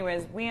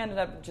 anyways, we ended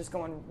up just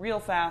going real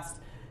fast.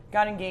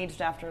 Got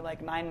engaged after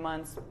like 9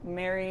 months,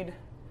 married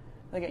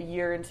like a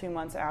year and 2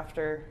 months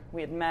after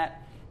we had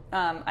met.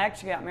 I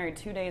actually got married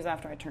 2 days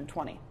after I turned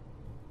 20.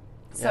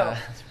 So,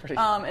 that's pretty,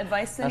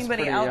 advice to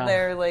anybody out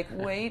there, like,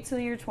 wait till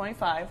you're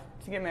 25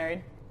 to get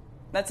married.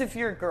 That's if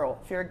you're a girl.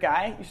 If you're a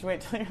guy, you should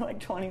wait till you're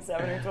like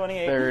 27 or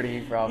 28.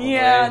 30 probably.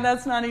 Yeah,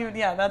 that's not even,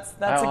 that's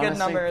a good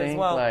number as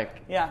well.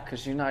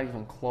 Because you're not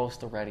even close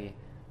to ready.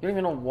 You don't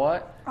even know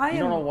what. You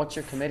don't know what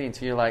you're committing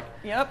to. You're like,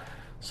 yep.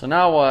 So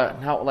now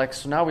what?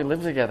 So now we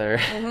live together.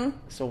 Mm-hmm.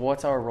 So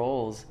what's our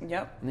roles?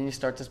 Yep. And then you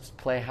start to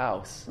play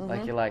house. Mm-hmm.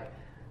 Like you're like,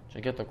 should I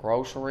get the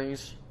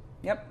groceries?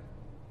 Yep.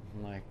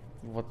 I'm like,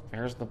 what?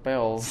 Here's the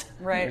bills.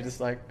 Right. You're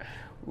just like,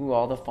 ooh,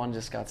 all the fun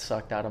just got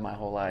sucked out of my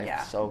whole life.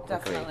 Yeah, so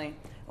quickly. Definitely.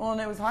 Well,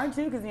 and it was hard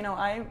too because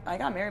I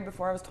got married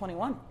before I was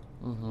 21.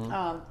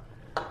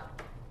 Mm-hmm.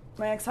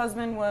 My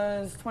ex-husband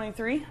was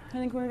 23, I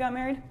think, when we got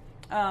married.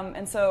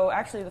 And so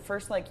actually the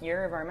first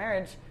year of our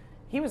marriage,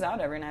 he was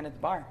out every night at the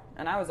bar,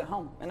 and I was at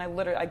home, and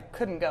I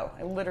couldn't go.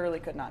 I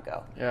literally could not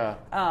go. Yeah.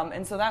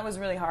 And so that was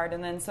really hard.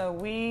 And then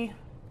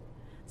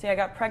I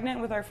got pregnant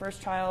with our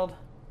first child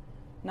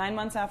 9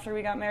 months after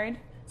we got married.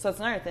 So that's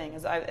another thing,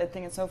 is I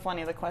think it's so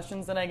funny, the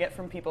questions that I get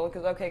from people,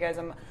 because, okay, guys,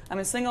 I'm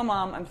a single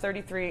mom, I'm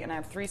 33, and I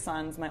have 3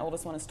 sons. My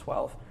oldest one is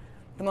 12.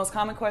 The most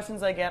common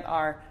questions I get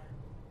are,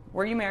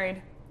 were you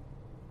married?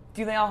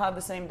 Do they all have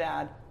the same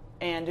dad?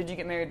 And did you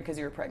get married because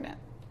you were pregnant?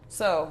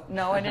 So,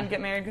 no, I didn't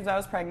get married because I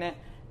was pregnant.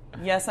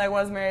 Yes, I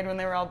was married when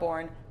they were all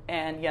born,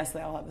 and yes,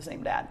 they all have the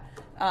same dad.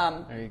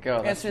 There you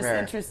go. That's it's just rare.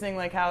 interesting,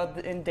 how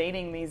in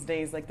dating these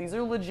days, these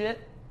are legit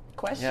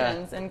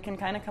questions and can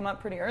kind of come up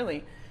pretty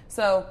early.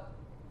 So,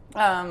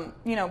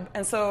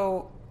 and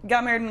so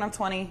got married when I'm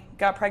 20,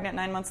 got pregnant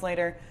 9 months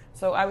later.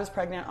 So I was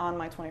pregnant on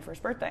my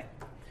 21st birthday.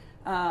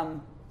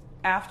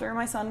 After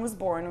my son was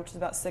born, which is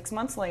about 6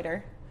 months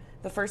later,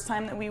 the first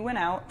time that we went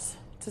out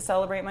to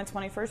celebrate my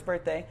 21st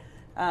birthday,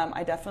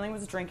 I definitely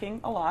was drinking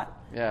a lot.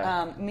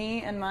 Yeah.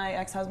 Me and my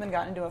ex-husband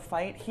got into a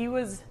fight. He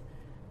was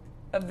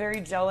a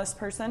very jealous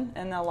person,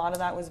 and a lot of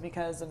that was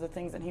because of the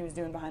things that he was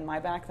doing behind my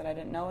back that I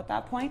didn't know at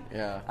that point.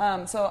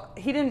 Yeah. So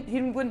he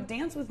wouldn't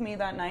dance with me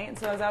that night, and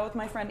so I was out with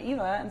my friend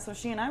Eva, and so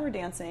she and I were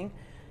dancing,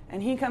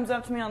 and he comes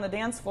up to me on the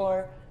dance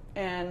floor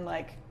and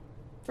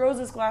throws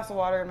this glass of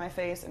water in my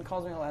face and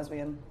calls me a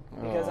lesbian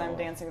because I'm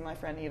dancing with my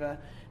friend Eva.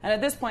 And at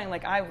this point,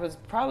 I was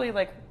probably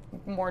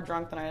more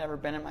drunk than I'd ever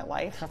been in my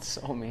life. That's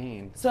so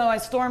mean. So I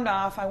stormed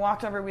off. I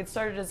walked over. We'd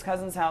started at his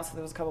cousin's house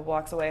that was a couple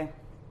blocks away.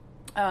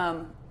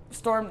 I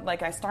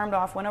stormed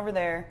off, went over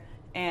there,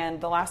 and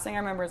the last thing I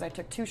remember is I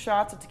took 2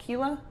 shots of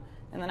tequila,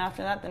 and then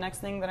after that, the next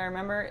thing that I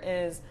remember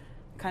is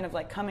kind of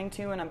coming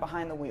to, and I'm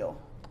behind the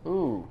wheel.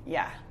 Ooh.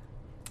 Yeah.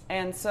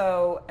 And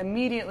so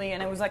immediately,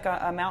 and it was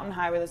a mountain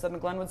highway that's up in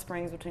Glenwood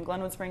Springs, between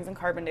Glenwood Springs and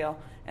Carbondale,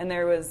 and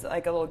there was a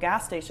little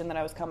gas station that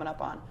I was coming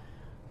up on.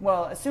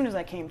 Well, as soon as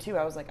I came to,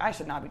 I was like, I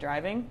should not be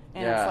driving.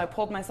 And so I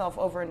pulled myself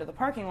over into the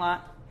parking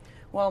lot.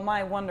 Well,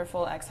 my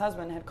wonderful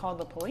ex-husband had called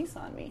the police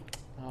on me.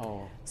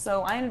 Oh.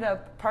 So I ended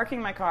up parking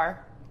my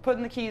car,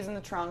 putting the keys in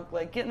the trunk,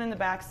 like getting in the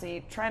back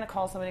seat, trying to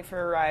call somebody for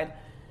a ride.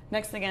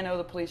 Next thing I know,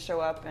 the police show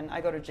up and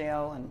I go to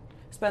jail and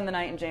spend the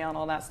night in jail and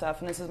all that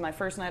stuff. And this is my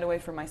first night away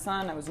from my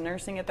son. I was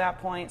nursing at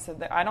that point, so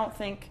I don't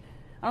think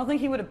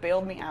he would have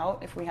bailed me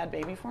out if we had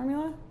baby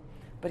formula.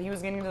 But he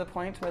was getting to the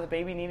point where the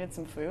baby needed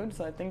some food,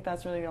 so I think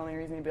that's really the only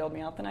reason he bailed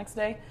me out the next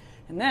day.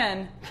 And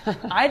then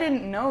I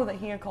didn't know that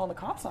he had called the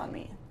cops on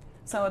me.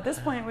 So at this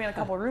point, we had a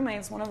couple of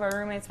roommates. One of our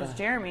roommates was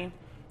Jeremy,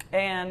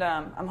 and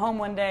I'm home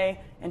one day,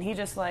 and he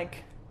just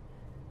like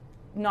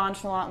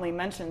nonchalantly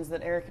mentions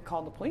that Eric had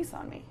called the police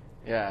on me.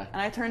 Yeah.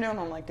 And I turned to him,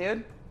 I'm like,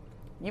 dude,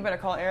 you better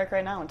call Eric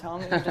right now and tell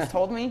him that you just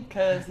told me,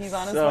 because he's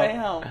on his way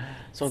home.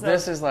 So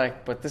this is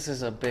like, but this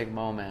is a big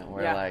moment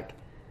where like,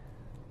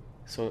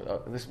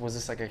 this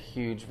was like a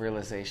huge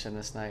realization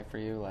this night for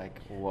you? Like,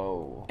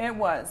 whoa. It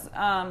was.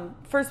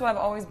 First of all, I've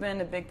always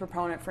been a big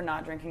proponent for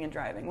not drinking and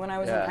driving. When I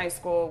was in high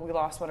school, we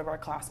lost one of our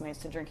classmates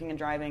to drinking and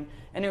driving,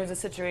 and it was a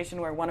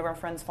situation where one of our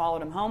friends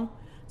followed him home,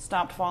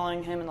 stopped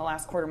following him in the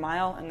last quarter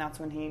mile, and that's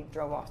when he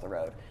drove off the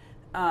road.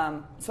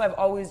 So I've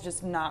always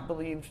just not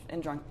believed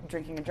in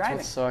drinking and driving.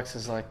 That's what sucks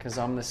is like, because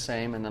I'm the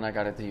same, and then I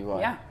got a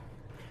DUI. Yeah.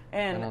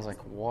 And I was like,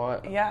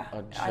 what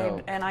a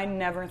joke. I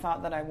never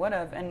thought that I would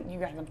have. And you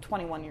guys, I'm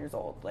 21 years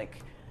old. Like,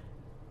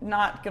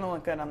 not going to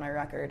look good on my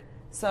record.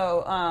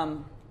 So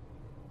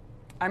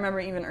I remember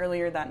even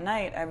earlier that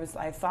night, I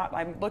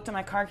looked at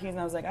my car keys and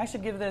I was like, I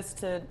should give this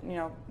to,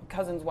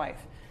 cousin's wife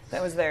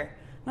that was there.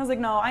 And I was like,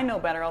 no, I know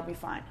better. I'll be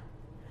fine.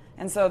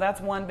 And so that's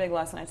one big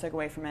lesson I took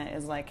away from it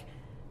is like,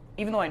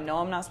 even though I know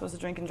I'm not supposed to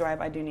drink and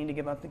drive, I do need to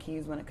give up the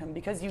keys when it comes,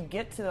 because you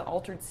get to the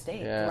altered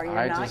state where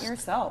you're not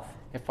yourself.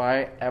 If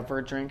I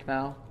ever drink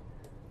now,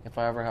 if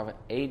I ever have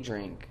a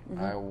drink,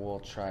 I will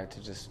try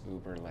to just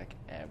Uber like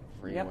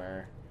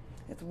everywhere.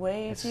 Yep. It's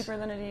way cheaper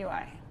than a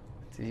DUI.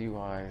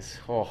 DUIs,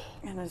 oh.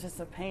 And it's just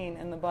a pain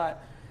in the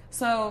butt.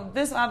 So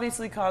this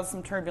obviously caused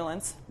some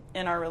turbulence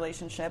in our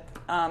relationship.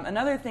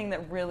 Another thing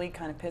that really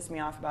kind of pissed me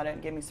off about it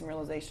and gave me some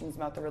realizations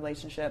about the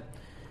relationship,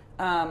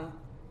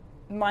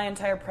 my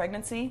entire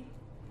pregnancy,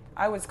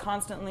 I was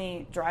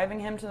constantly driving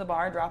him to the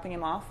bar, dropping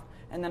him off,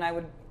 and then I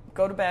would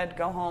go to bed,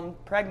 go home,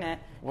 pregnant.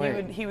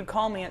 He would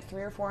call me at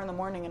 3 or 4 in the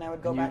morning, and I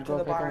would go back to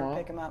the bar and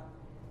pick him up.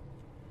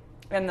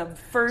 And the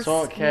first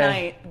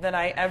night that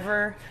I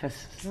ever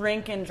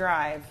drink and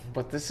drive.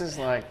 But this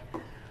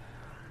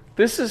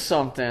is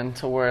something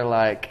to where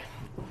like,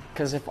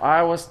 because if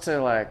I was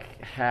to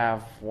like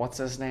have, what's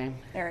his name?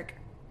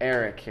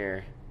 Eric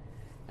here.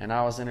 And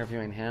I was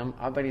interviewing him,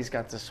 I bet he's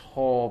got this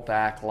whole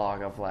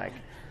backlog of like,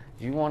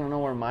 you want to know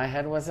where my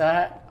head was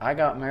at? I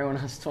got married when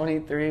I was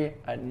 23.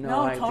 I had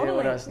no idea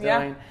what I was doing.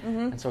 Yeah.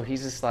 And so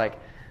he's just like,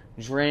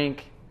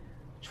 drink,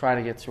 try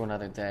to get through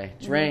another day.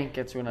 Drink,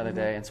 get through another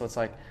day. And so it's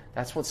like,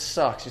 that's what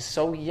sucks. You're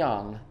so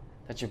young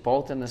that you're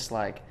both in this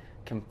like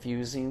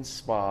confusing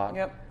spot.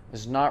 Yep.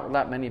 There's not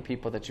that many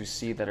people that you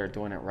see that are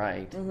doing it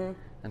right.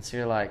 And so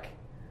you're like,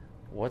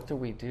 what do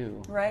we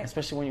do? Right.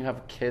 Especially when you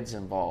have kids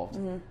involved.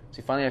 So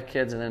you finally have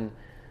kids, and then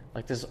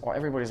like this,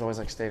 everybody's always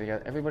like stay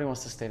together. Everybody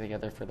wants to stay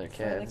together for their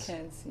kids. For the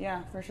kids,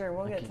 yeah, for sure.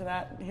 We'll get to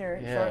that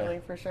here shortly,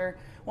 for sure.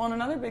 Well, and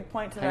another big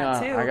point to Hang that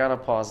on, too. I gotta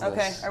pause this.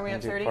 Okay, are we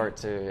at 30? Part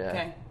 2, yeah.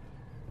 Okay.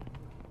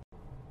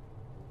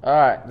 All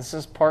right, this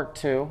is part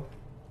 2.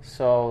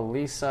 So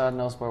Lisa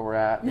knows where we're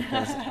at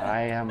because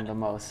I am the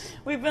most.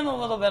 We've been a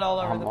little bit all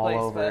over the place,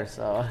 all over, but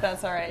so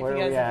that's all right. If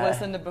you guys have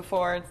listened to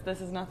before, this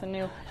is nothing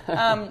new. So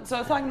I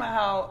was talking about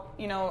how,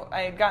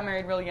 I got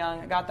married real young.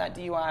 I got that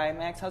DUI.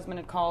 My ex-husband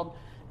had called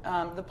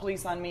the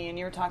police on me, and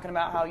you were talking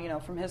about how,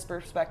 from his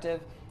perspective,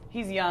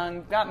 he's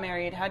young, got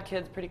married, had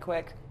kids pretty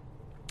quick.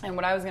 And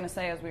what I was going to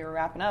say as we were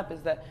wrapping up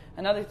is that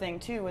another thing,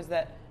 too, was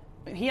that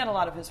he had a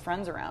lot of his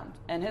friends around,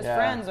 and his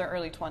friends are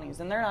early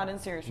 20s, and they're not in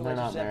serious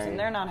relationships, and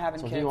they're not having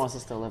kids. So he wants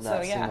to still live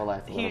that single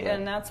life a little bit.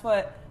 And that's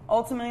what,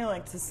 ultimately,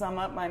 like, to sum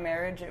up my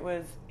marriage, it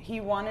was, he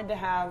wanted to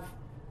have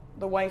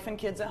the wife and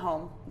kids at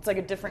home. It's like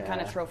a different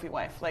kind of trophy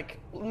wife. Like,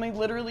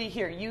 literally,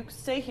 here, you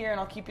stay here, and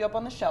I'll keep you up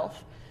on the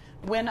shelf.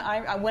 When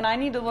I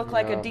need to look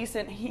like a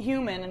decent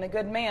human and a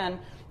good man,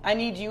 I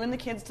need you and the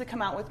kids to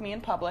come out with me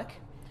in public,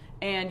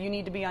 and you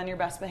need to be on your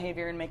best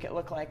behavior and make it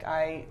look like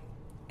I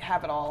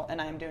have it all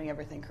and I am doing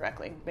everything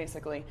correctly,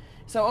 basically.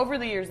 So over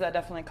the years, that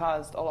definitely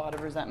caused a lot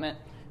of resentment.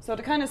 So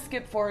to kind of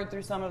skip forward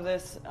through some of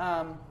this,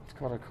 it's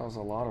got to cause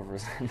a lot of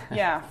resentment.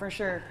 Yeah, for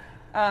sure.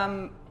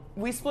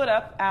 We split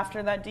up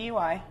after that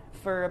DUI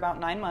for about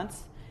 9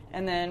 months,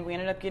 and then we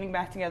ended up getting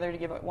back together to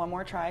give it one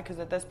more try, because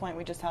at this point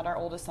we just had our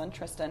oldest son,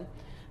 Tristan.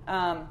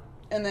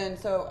 And then,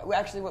 so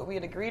actually what we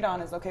had agreed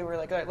on is, okay, we're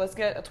like, all right, let's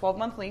get a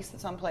 12-month lease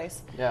at some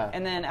place. Yeah.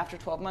 And then after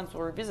 12 months,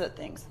 we'll revisit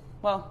things.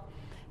 Well,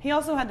 He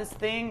also had this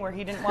thing where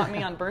he didn't want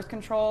me on birth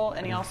control,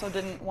 and he also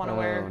didn't want to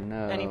wear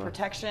any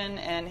protection,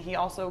 and he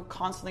also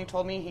constantly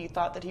told me he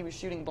thought that he was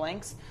shooting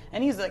blanks.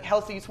 And he's like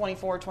healthy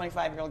 24,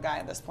 25-year-old guy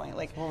at this point.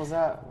 Like, what was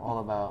that all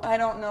about? I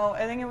don't know.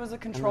 I think it was a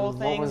control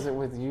thing. What was it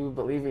with you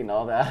believing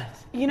all that?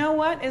 You know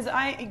what?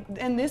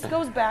 And this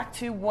goes back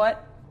to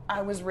what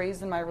I was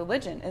raised in my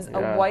religion, is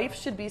a wife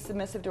should be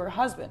submissive to her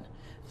husband.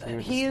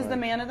 He is the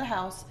man of the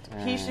house.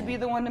 Dang. He should be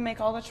the one to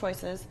make all the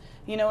choices.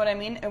 You know what I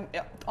mean?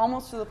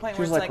 Almost to the point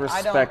where it's like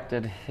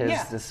respected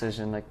his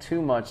decision like too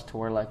much to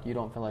where like you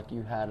don't feel like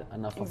you had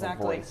enough of a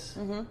voice.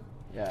 Mm-hmm.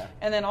 Yeah.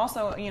 And then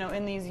also, you know,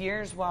 in these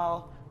years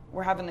while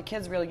we're having the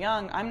kids real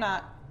young, I'm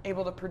not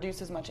able to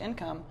produce as much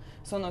income.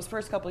 So in those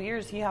first couple of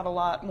years, he had a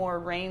lot more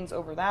reins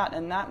over that,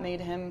 and that made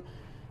him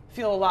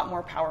feel a lot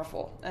more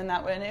powerful. And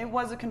it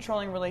was a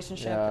controlling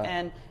relationship. Yeah.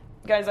 And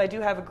guys, I do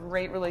have a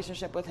great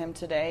relationship with him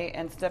today,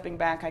 and stepping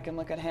back, I can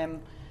look at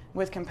him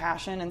with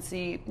compassion and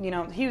see, you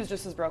know, he was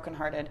just as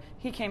brokenhearted.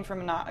 He came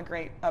from not a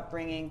great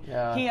upbringing.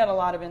 Yeah. He had a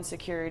lot of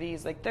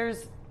insecurities. Like,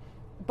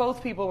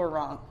 both people were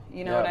wrong.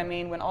 You know what I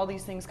mean? When all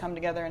these things come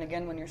together, and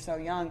again, when you're so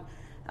young.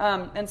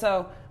 And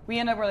so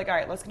we're like, all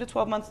right, let's get a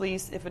 12-month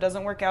lease. If it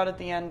doesn't work out at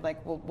the end,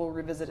 like, we'll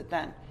revisit it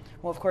then.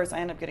 Well, of course, I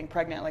ended up getting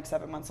pregnant like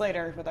 7 months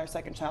later with our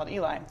second child,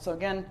 Eli. So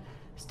again,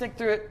 stick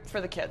through it for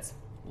the kids.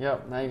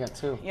 Yep, now you got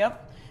 2.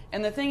 Yep.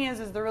 And the thing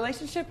is the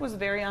relationship was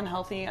very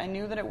unhealthy. I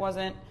knew that it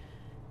wasn't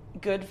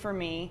good for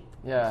me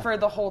for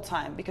the whole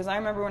time. Because I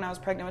remember when I was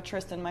pregnant with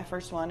Tristan, my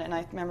first one, and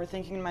I remember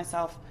thinking to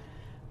myself,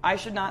 I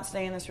should not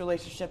stay in this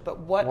relationship, but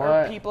what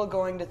are people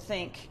going to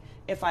think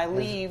if I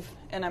leave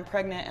and I'm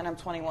pregnant and I'm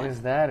 21?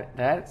 Is that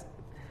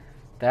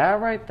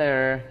right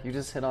there, you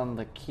just hit on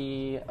the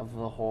key of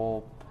the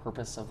whole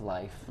purpose of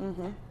life.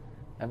 Mm-hmm.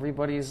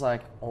 Everybody's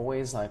like,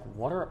 always like,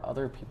 what are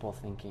other people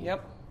thinking?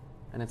 Yep.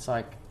 And it's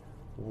like,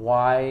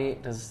 why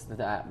does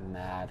that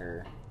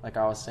matter? Like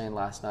I was saying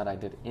last night, I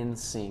did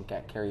NSYNC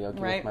at karaoke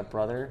with my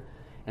brother,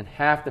 and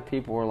half the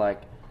people were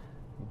like,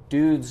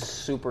 dude's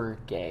super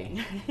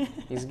gay.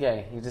 He's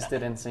gay. He just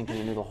did NSYNC and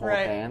he knew the whole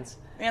dance.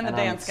 And the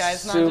dance,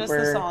 guys, not just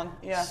the song.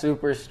 Yeah.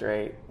 Super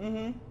straight.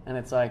 Mm-hmm. And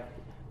it's like,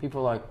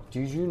 people are like,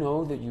 did you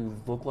know that you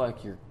look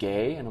like you're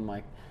gay? And I'm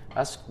like,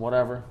 that's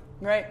whatever.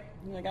 Right.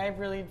 Like, I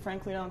really,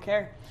 frankly, don't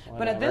care. Whatever.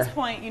 But at this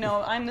point, you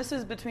know, this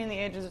is between the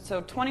ages, so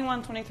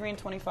 21, 23, and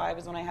 25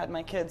 is when I had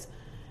my kids.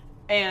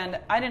 And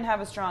I didn't have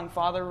a strong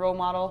father role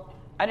model.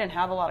 I didn't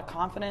have a lot of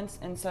confidence.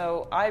 And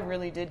so I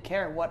really did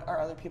care, what are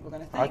other people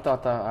going to think? I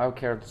thought that I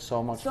cared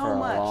so much for a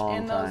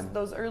long time. In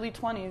those early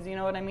 20s, you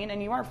know what I mean?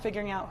 And you are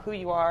figuring out who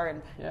you are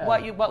and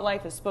what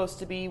life is supposed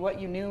to be, what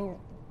you knew,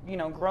 you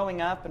know,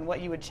 growing up, and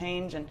what you would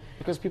change. And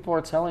because people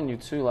are telling you,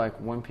 too, like,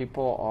 when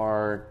people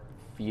are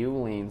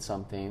fueling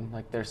something,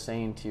 like they're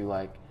saying to you,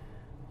 like,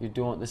 you're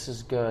doing, this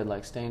is good,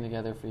 like staying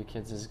together for your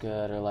kids is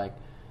good, or like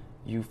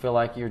you feel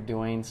like you're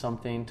doing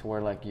something to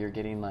where like you're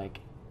getting like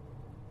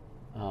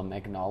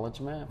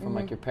acknowledgement from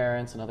like your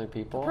parents and other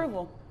people.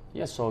 Approval.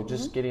 Yeah, so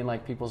just getting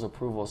like people's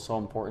approval is so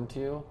important to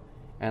you,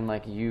 and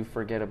like you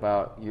forget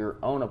about your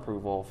own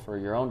approval for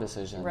your own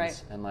decisions.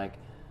 Right. And like,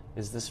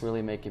 is this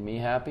really making me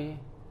happy?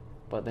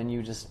 But then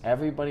you just,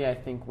 everybody, I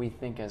think we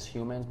think as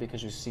humans,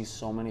 because you see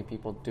so many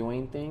people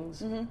doing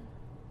things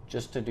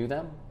just to do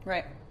them.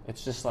 Right.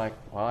 It's just like,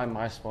 well, I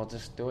might as well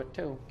just do it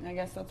too. I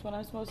guess that's what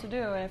I'm supposed to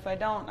do. And if I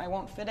don't, I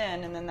won't fit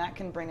in. And then that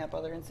can bring up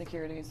other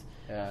insecurities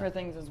for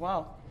things as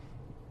well.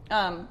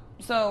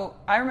 So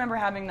I remember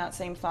having that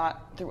same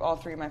thought through all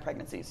 3 of my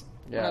pregnancies.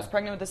 Yeah. When I was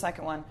pregnant with the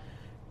second one,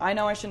 I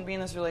know I shouldn't be in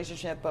this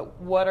relationship,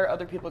 but what are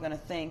other people going to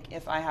think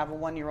if I have a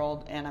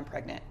 1-year-old and I'm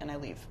pregnant and I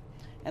leave?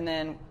 And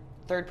then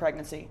third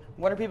pregnancy,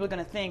 what are people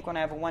going to think when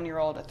I have a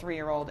 1-year-old, a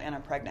 3-year-old, and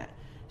I'm pregnant?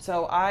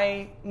 So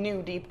I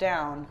knew deep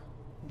down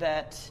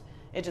that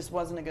it just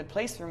wasn't a good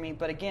place for me.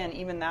 But again,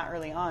 even that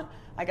early on,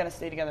 I got to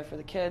stay together for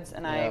the kids,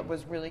 and I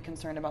was really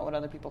concerned about what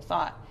other people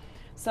thought.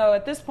 So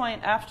at this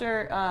point,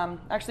 after,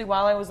 actually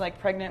while I was like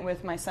pregnant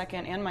with my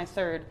second and my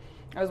third,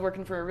 I was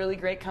working for a really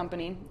great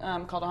company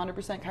called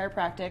 100%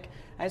 Chiropractic.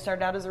 I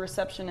started out as a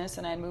receptionist,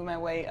 and I had moved my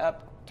way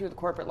up through the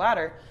corporate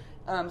ladder.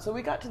 So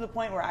we got to the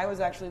point where I was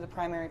actually the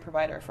primary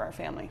provider for our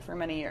family for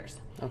many years.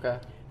 Okay.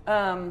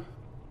 And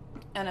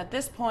at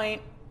this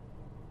point,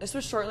 this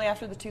was shortly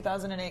after the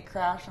 2008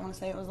 crash. I want to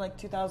say it was like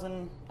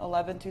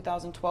 2011,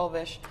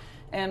 2012-ish.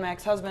 And my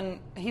ex-husband,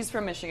 he's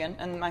from Michigan,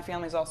 and my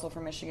family's also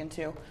from Michigan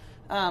too.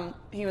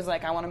 He was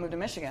like, I want to move to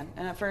Michigan.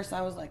 And at first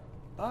I was like,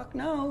 fuck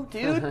no,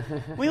 dude.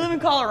 We live in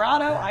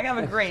Colorado. I have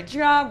a great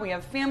job. We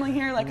have family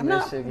here. Like, I'm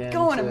Michigan not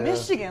going to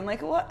Michigan.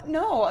 Like, what?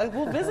 No,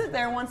 we'll visit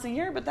there once a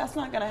year, but that's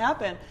not going to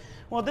happen.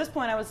 Well, at this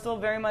point, I was still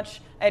very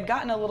much, I had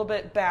gotten a little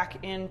bit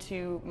back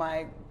into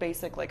my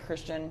basic, like,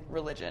 Christian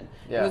religion.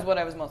 Yeah. It was what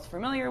I was most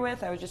familiar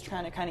with. I was just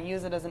trying to kind of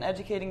use it as an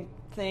educating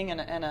thing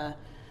and a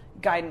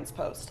guidance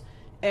post.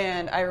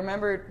 And I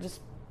remember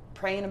just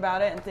praying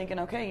about it and thinking,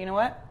 okay, you know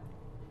what?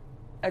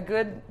 A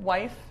good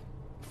wife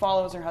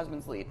follows her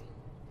husband's lead.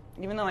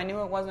 Even though I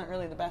knew it wasn't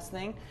really the best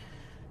thing.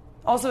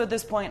 Also, at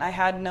this point, I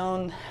had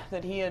known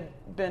that he had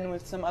been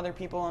with some other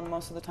people, and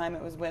most of the time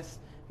it was with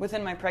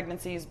within my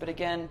pregnancies. But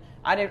again,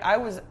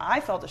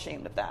 I felt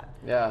ashamed of that.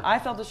 Yeah. I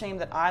felt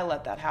ashamed that I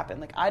let that happen.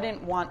 Like, I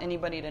didn't want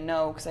anybody to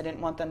know because I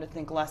didn't want them to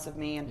think less of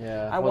me. And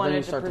I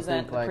wanted to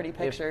present a pretty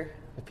picture.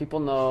 If people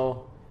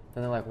know,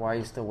 then they're like, why are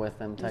you still with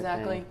them?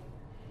 Type thing.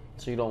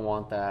 So you don't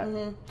want that.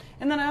 Mm-hmm.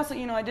 And then I also,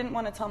 I didn't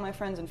want to tell my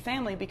friends and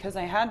family because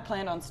I had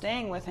planned on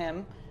staying with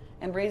him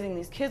and raising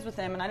these kids with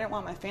him, and I didn't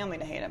want my family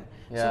to hate him.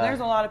 Yeah. So there's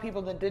a lot of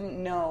people that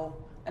didn't know,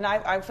 and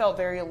I felt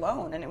very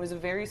alone, and it was a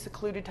very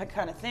secluded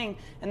kind of thing.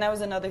 And that was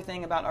another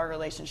thing about our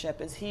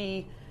relationship, is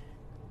he,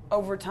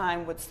 over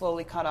time, would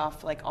slowly cut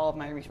off like all of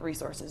my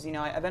resources.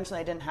 Eventually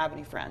I didn't have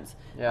any friends.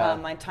 Yeah.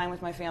 My time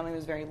with my family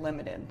was very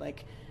limited.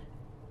 Like,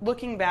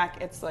 looking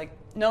back, it's like,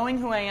 knowing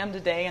who I am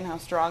today and how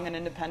strong and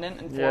independent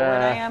and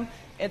forward I am,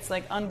 it's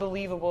like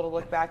unbelievable to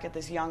look back at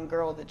this young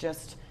girl that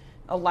just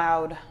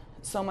allowed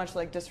so much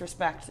like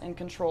disrespect and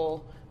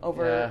control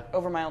over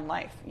my own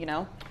life,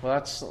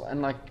 Well,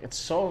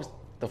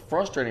 the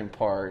frustrating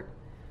part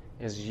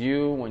is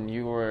when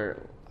you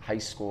were high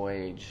school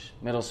age,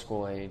 middle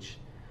school age,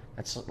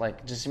 it's like,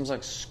 it just seems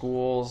like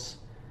schools,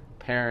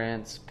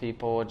 parents,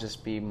 people would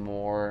just be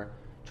more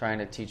trying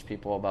to teach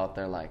people about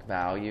their like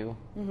value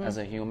as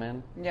a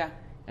human. Yeah.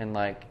 And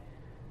like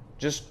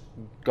just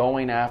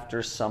going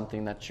after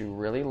something that you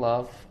really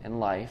love in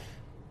life.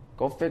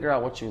 Go figure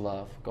out what you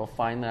love. Go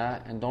find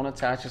that, and don't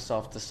attach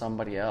yourself to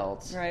somebody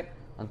else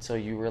until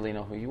you really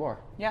know who you are.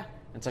 Yeah.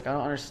 It's like, I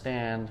don't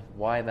understand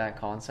why that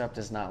concept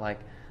is not like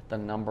the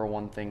number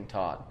one thing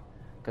taught.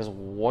 Because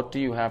what do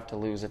you have to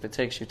lose if it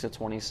takes you to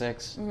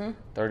 26,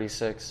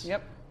 36,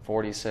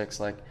 46?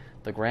 Like,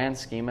 the grand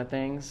scheme of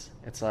things,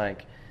 it's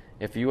like,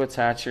 if you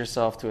attach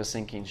yourself to a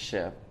sinking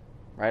ship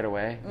right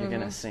away, you're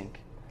going to sink.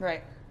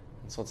 Right.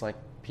 And so it's like,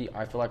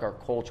 I feel like our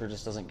culture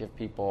just doesn't give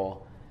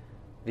people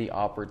the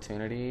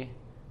opportunity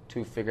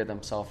to figure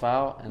themselves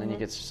out, and then you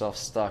get yourself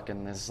stuck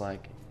in this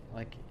like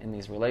in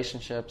these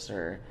relationships,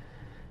 and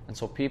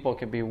so people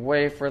could be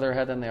way further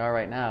ahead than they are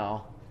right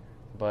now,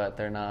 but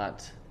they're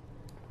not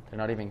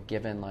even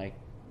given like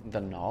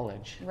the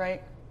knowledge.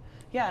 Right.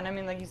 Yeah, and I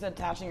mean, like you said,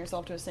 attaching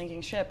yourself to a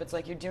sinking ship, it's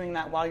like you're doing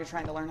that while you're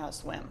trying to learn how to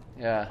swim.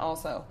 Yeah.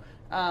 Also.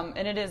 And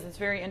it's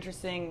very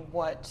interesting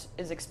what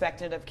is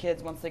expected of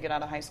kids once they get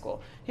out of high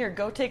school. Here,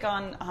 go take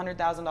on a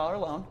 $100,000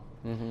 loan.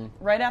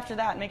 Right after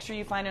that, make sure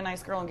you find a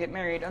nice girl and get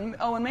married. And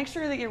make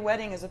sure that your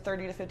wedding is a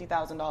 $30,000 to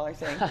 $50,000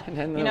 thing. And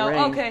then the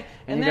ring. Okay.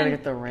 And you gotta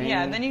get the ring.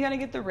 Yeah, and then you gotta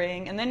get the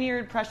ring, and then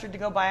you're pressured to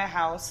go buy a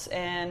house,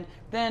 and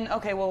then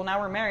now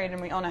we're married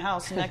and we own a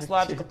house. The next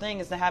logical thing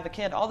is to have a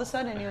kid. All of a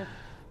sudden, you're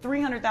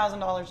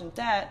 $300,000 in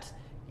debt.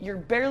 You're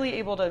barely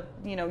able to,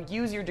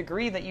 use your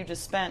degree that you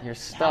just spent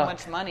how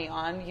much money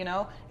on.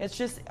 It's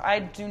just, I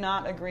do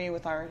not agree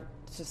with our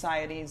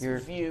society's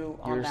view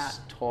on that.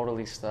 You're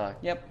totally stuck.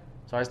 Yep.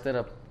 So I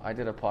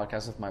did a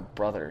podcast with my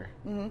brother.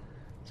 So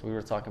we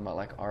were talking about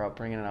like our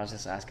upbringing, and I was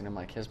just asking him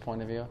like his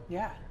point of view.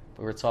 Yeah.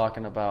 We were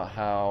talking about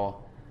how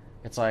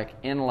it's like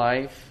in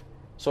life,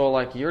 so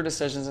like your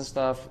decisions and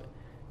stuff,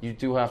 you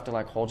do have to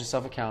like hold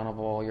yourself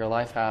accountable. Your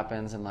life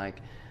happens, and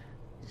like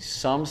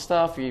some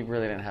stuff you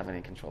really didn't have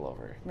any control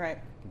over. Right.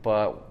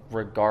 But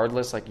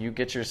regardless, like you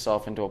get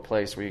yourself into a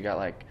place where you got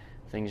like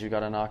things you got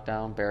to knock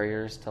down,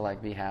 barriers to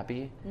like be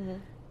happy,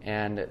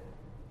 and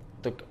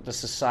the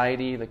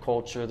society, the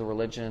culture, the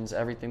religions,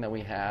 everything that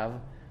we have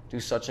do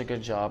such a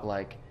good job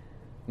like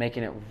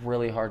making it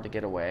really hard to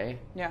get away.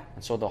 Yeah.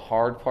 And so the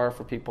hard part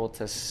for people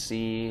to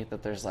see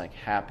that there's like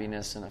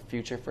happiness and a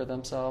future for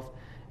themselves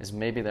is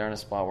maybe they're in a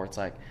spot where it's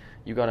like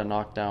you got to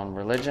knock down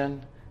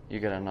religion, you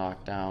got to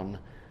knock down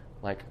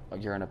like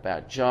you're in a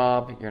bad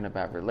job, you're in a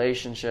bad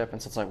relationship,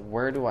 and so it's like,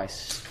 where do I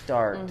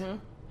start?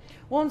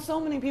 Well, and so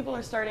many people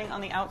are starting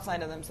on the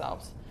outside of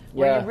themselves.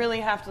 Where you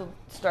really have to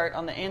start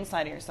on the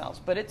inside of yourselves.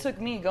 But it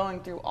took me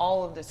going through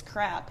all of this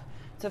crap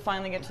to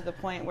finally get to the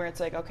point where it's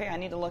like, okay, I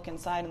need to look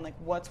inside and like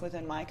what's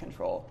within my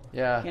control.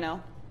 Yeah.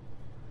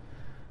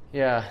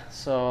 Yeah.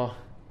 So,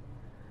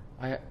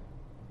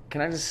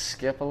 can I just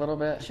skip a little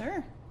bit?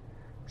 Sure.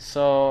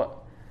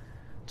 So,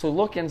 to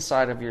look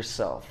inside of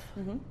yourself.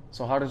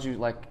 So how did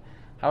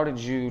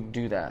you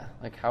do that?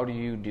 Like, how do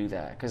you do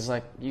that? Because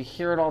like you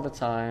hear it all the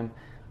time.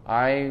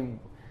 I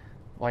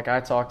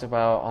talked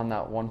about on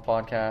that one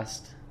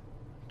podcast,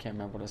 I can't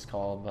remember what it's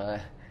called, but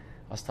I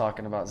was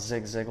talking about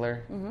Zig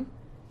Ziglar, and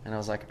I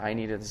was like, I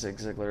needed Zig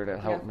Ziglar to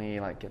help me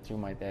like get through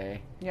my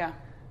day. Yeah.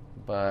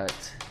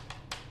 But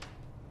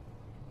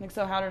like,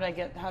 so how did I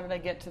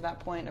get to that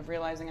point of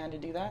realizing I had to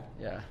do that?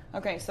 Yeah.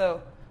 Okay,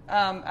 so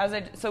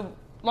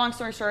long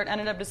story short,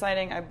 ended up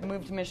deciding I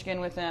moved to Michigan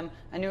with him.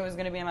 I knew it was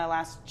going to be my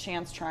last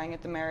chance trying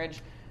at the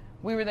marriage.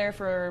 We were there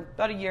for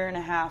about a year and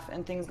a half,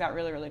 and things got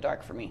really, really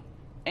dark for me.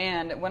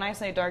 And when I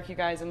say dark, you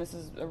guys, and this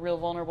is a real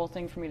vulnerable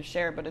thing for me to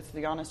share, but it's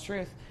the honest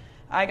truth,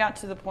 I got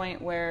to the point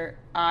where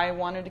I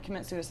wanted to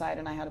commit suicide,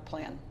 and I had a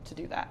plan to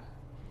do that.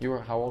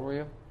 How old were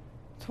you?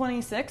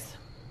 26,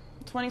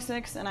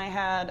 and I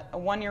had a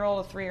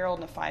 1-year-old, a 3-year-old,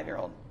 and a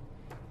 5-year-old.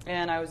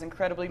 And I was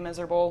incredibly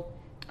miserable.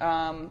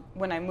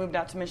 when I moved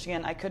out to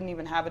Michigan, I couldn't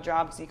even have a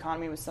job because the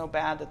economy was so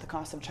bad that the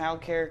cost of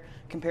childcare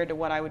compared to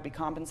what I would be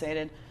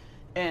compensated,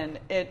 and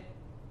it,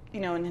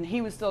 and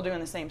he was still doing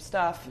the same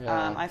stuff.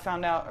 Yeah. I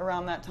found out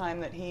around that time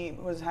that he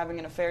was having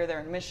an affair there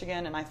in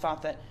Michigan, and I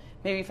thought that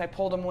maybe if I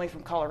pulled him away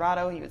from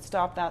Colorado, he would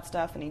stop that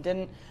stuff, and he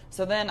didn't.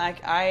 So then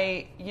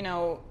I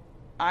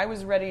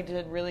was ready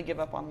to really give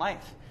up on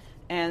life.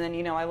 And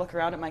then, I look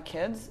around at my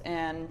kids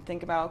and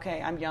think about,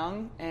 okay, I'm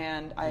young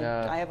and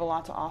I have a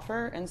lot to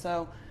offer. And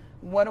so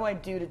what do I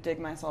do to dig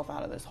myself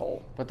out of this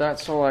hole? But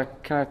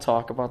can I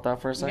talk about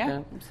that for a second?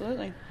 Yeah,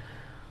 absolutely.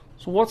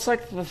 So what's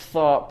like the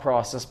thought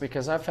process?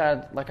 Because I've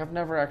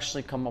never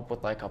actually come up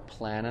with like a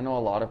plan. I know a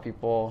lot of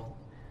people,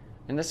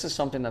 and this is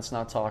something that's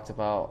not talked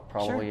about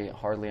probably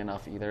hardly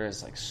enough either,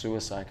 is like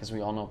suicide. Because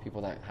we all know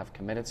people that have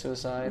committed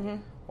suicide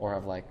or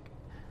have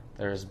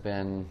there's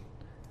been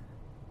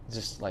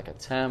just like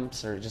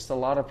attempts, or just a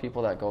lot of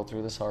people that go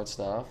through this hard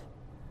stuff.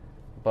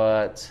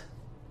 But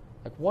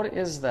like, what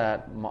is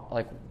that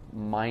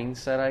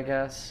mindset, I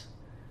guess,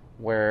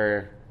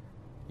 where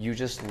you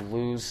just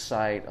lose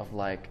sight of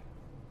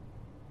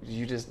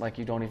you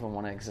don't even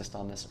want to exist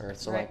on this earth?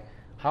 So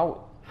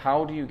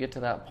how do you get to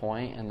that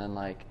point, and then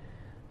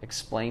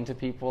explain to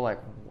people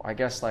I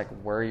guess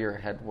where your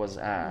head was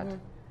at?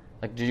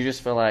 Do you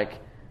just feel like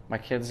my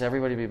kids,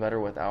 everybody be better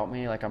without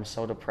me? I'm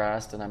so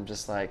depressed and I'm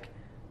just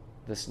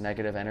this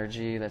negative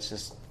energy that's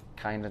just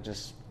kind of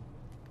just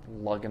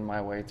lugging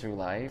my way through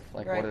life.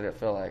 What did it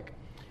feel like?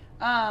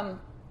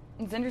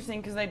 It's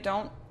interesting because I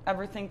don't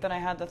ever think that I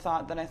had the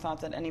thought that I thought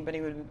that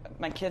anybody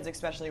my kids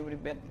especially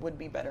would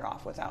be better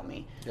off without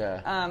me.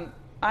 Yeah.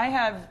 I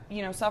have,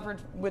 suffered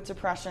with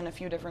depression a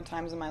few different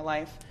times in my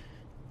life.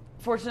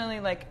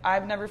 Fortunately,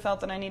 I've never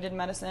felt that I needed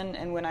medicine,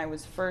 and when I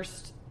was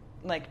first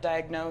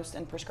diagnosed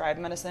and prescribed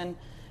medicine,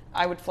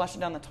 I would flush it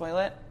down the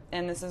toilet.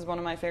 And this is one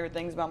of my favorite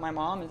things about my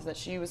mom, is that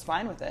she was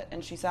fine with it.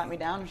 And she sat me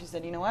down and she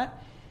said, you know what?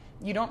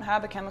 You don't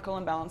have a chemical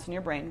imbalance in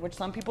your brain, which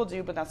some people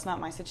do, but that's not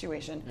my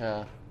situation.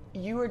 Yeah.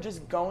 You are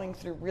just going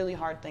through really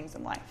hard things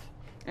in life.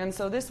 And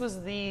so this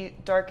was the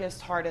darkest,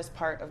 hardest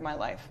part of my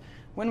life.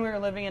 When we were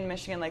living in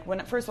Michigan,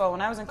 first of all,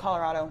 when I was in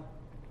Colorado,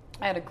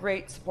 I had a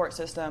great support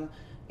system,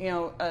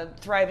 a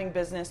thriving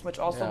business, which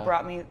also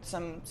brought me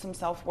some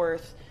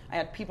self-worth. I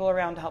had people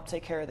around to help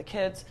take care of the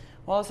kids.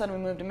 Well, all of a sudden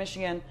we moved to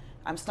Michigan.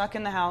 I'm stuck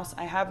in the house.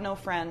 I have no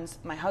friends.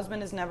 My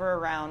husband is never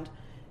around.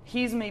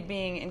 He's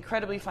being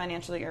incredibly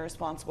financially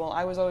irresponsible.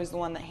 I was always the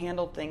one that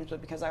handled things,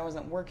 but because I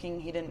wasn't working,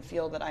 he didn't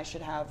feel that I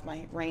should have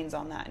my reins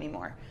on that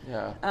anymore.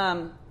 Yeah.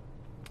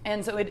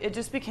 And so it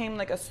just became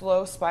a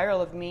slow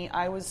spiral of me.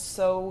 I was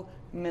so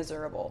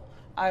miserable.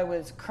 I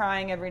was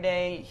crying every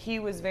day. He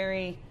was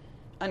very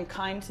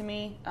unkind to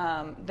me.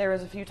 There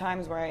was a few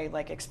times where I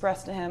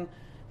expressed to him,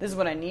 this is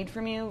what I need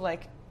from you.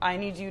 I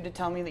need you to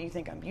tell me that you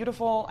think I'm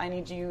beautiful. I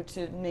need you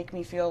to make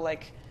me feel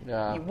like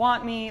you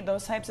want me,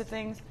 those types of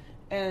things.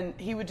 And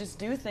he would just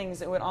do things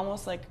that would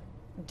almost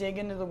dig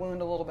into the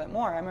wound a little bit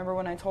more. I remember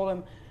when I told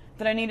him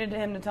that I needed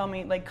him to tell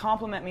me,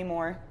 compliment me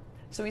more.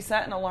 So he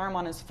set an alarm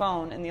on his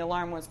phone, and the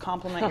alarm was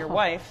compliment your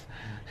wife.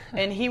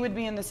 And he would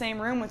be in the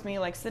same room with me,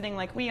 sitting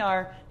like we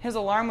are. His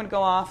alarm would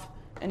go off,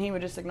 and he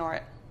would just ignore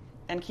it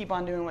and keep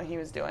on doing what he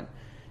was doing.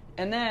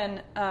 And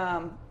then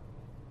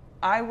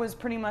I was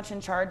pretty much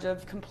in charge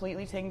of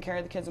completely taking care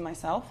of the kids and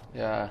myself.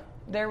 Yeah.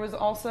 There was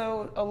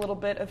also a little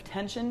bit of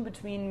tension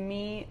between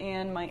me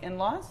and my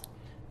in-laws.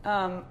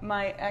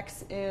 My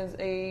ex is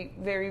a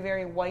very,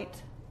 very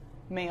white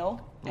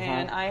male,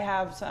 and I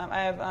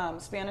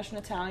have Spanish and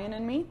Italian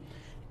in me.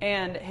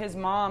 And his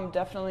mom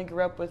definitely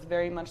grew up with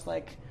very much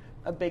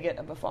a bigot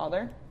of a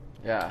father.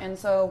 Yeah. And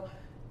so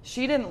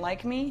she didn't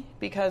like me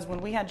because when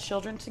we had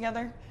children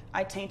together,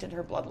 I tainted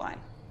her bloodline.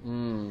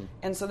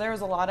 And so there was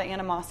a lot of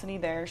animosity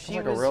there. She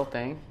was a real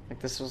thing.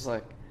 This was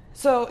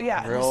so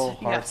yeah, real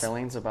hard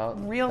feelings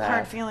about real that.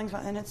 hard feelings,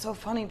 and it's so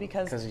funny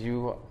because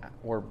you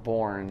were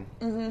born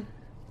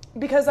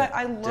because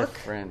I look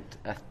different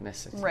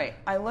ethnicity. Right,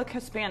 I look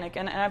Hispanic,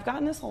 and I've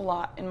gotten this a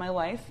lot in my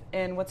life.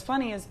 And what's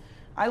funny is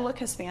I look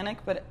Hispanic,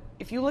 but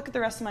if you look at the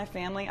rest of my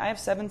family, I have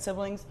 7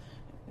 siblings,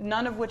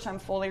 none of which I'm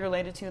fully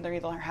related to. They're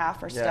either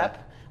half or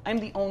step. I'm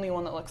the only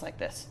one that looks like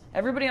this.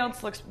 Everybody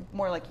else looks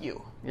more like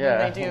you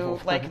than they do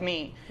like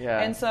me. Yeah.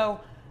 And so,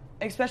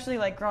 especially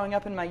growing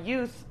up in my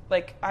youth,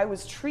 I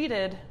was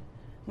treated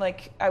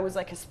like I was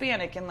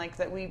Hispanic, and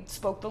that we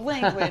spoke the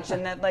language,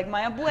 and that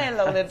my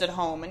abuela lived at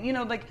home,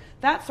 and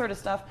that sort of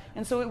stuff.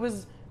 And so it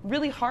was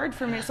really hard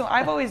for me. So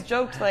I've always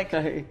joked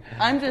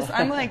I'm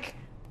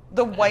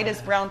the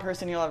whitest brown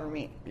person you'll ever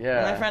meet. Yeah.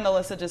 And my friend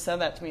Alyssa just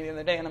said that to me the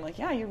other day, and I'm like,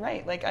 yeah, you're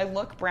right. I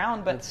look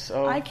brown, but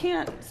I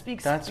can't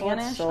speak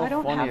Spanish. I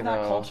don't have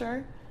that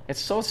culture. It's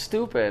so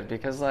stupid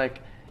because it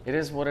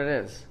is what it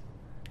is.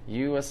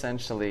 You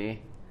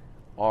essentially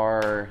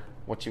are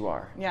what you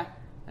are. Yeah.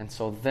 And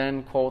so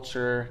then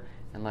culture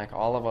and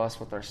all of us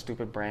with our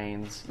stupid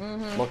brains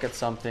look at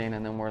something,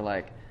 and then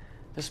we're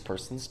this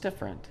person's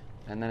different.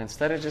 And then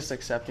instead of just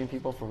accepting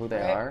people for who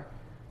they are,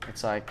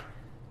 it's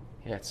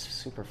Yeah, it's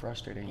super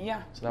frustrating.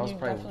 Yeah. So that was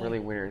probably definitely... really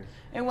weird.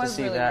 It was to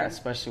see really that, weird.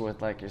 especially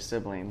with like your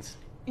siblings.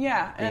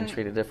 Yeah, being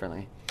treated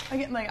differently.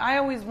 Again, like I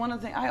always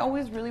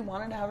really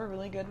wanted to have a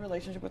really good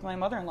relationship with my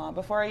mother-in-law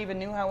before I even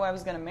knew how I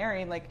was going to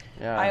marry. Like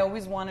I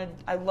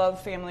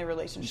love family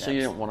relationships. So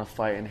you didn't want to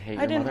fight and hate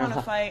your mother-in-law? I didn't want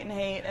to fight and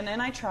hate, and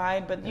then I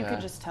tried, but you could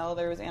just tell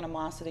there was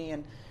animosity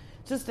and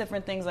just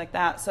different things like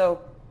that. So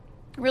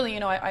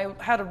really, I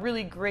had a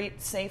really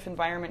great, safe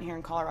environment here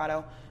in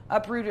Colorado.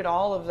 Uprooted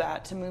all of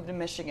that to move to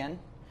Michigan.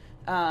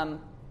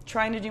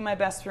 Trying to do my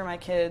best for my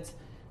kids.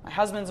 My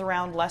husband's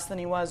around less than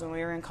he was when we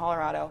were in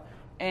Colorado.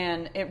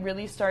 And it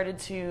really started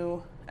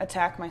to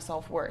attack my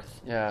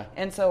self-worth. Yeah.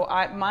 And so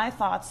my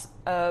thoughts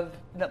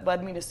that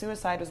led me to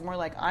suicide was more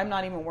like, I'm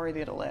not even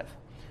worthy to live.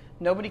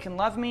 Nobody can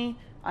love me.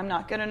 I'm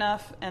not good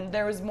enough. And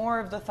there was more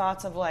of the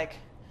thoughts of like,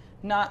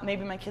 not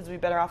maybe my kids would be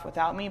better off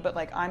without me, but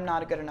like, I'm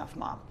not a good enough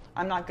mom.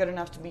 I'm not good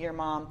enough to be your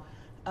mom.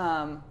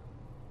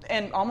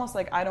 And almost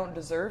like I don't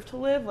deserve to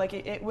live. Like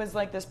it was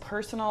like this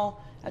personal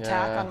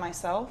attack on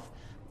myself.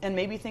 And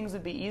maybe things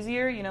would be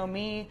easier.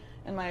 Me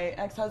and my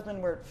ex-husband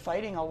were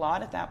fighting a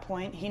lot at that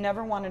point. He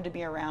never wanted to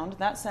be around.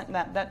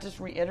 That just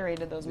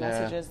reiterated those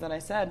messages that I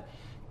said.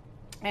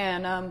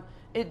 And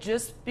it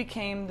just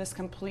became this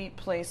complete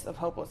place of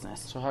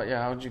hopelessness. So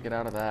how did you get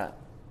out of that?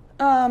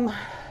 What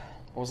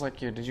was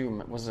like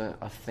was it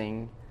a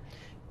thing?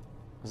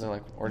 Was it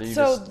like, or did you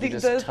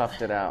just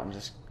toughed it out and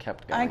just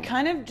kept going? I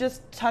kind of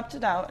just toughed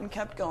it out and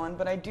kept going,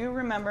 but I do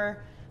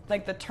remember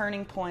like the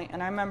turning point,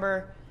 and I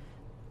remember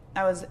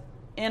I was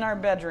in our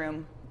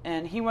bedroom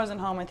and he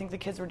wasn't home. I think the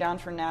kids were down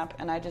for a nap,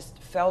 and I just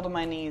fell to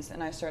my knees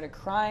and I started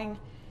crying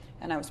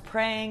and I was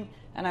praying,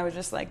 and I was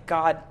just like,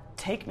 God,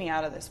 take me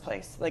out of this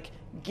place. Like,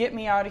 get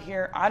me out of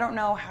here. I don't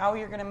know how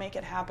you're going to make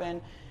it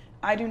happen.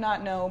 I do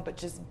not know, but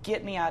just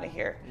get me out of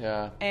here.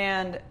 Yeah.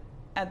 And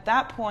at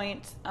that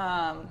point,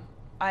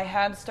 I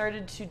had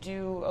started to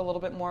do a little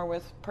bit more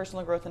with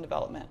personal growth and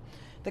development.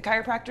 The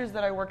chiropractors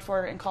that I worked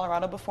for in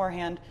Colorado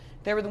beforehand,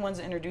 they were the ones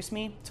that introduced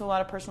me to a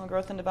lot of personal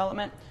growth and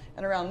development.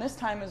 And around this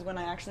time is when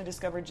I actually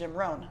discovered Jim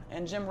Rohn.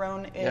 And Jim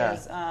Rohn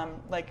is,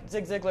 like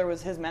Zig Ziglar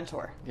was his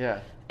mentor.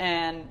 Yeah.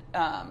 And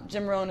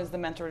Jim Rohn is the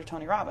mentor to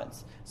Tony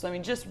Robbins. So, I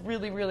mean, just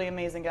really, really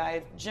amazing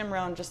guy. Jim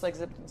Rohn, just like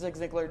Zig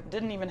Ziglar,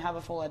 didn't even have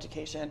a full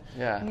education.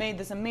 Yeah. Made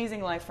this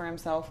amazing life for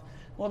himself.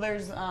 Well,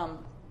 there's, I'll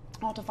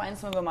have to find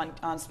some of them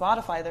on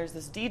Spotify. There's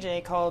this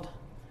DJ called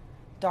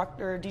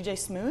Dr. DJ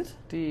Smooth.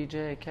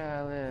 DJ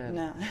Khaled.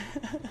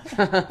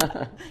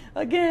 No.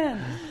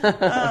 Again.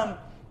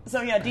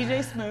 So yeah,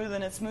 DJ Smooth,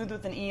 and it's smooth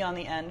with an E on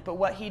the end. But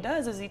what he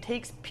does is he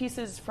takes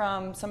pieces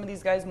from some of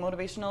these guys'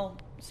 motivational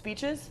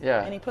speeches,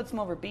 and he puts them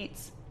over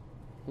beats.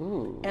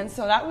 Ooh. And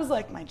so that was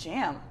like my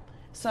jam.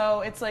 So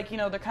it's like,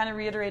 they're kind of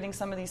reiterating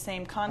some of these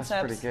same concepts.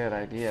 That's a pretty good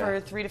idea.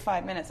 For 3 to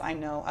 5 minutes. I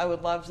know. I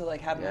would love to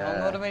like have my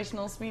own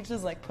motivational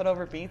speeches, like put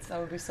over beats. That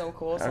would be so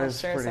cool. So I'll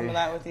share some of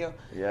that with you.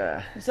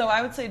 Yeah. So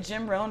I would say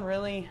Jim Rohn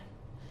really,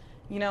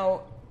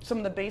 some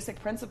of the basic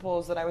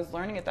principles that I was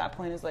learning at that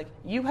point is like,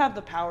 you have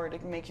the power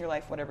to make your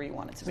life whatever you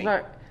want it to be.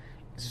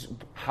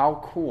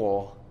 How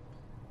cool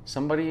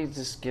somebody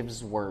just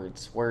gives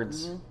words,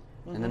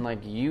 mm-hmm. and then like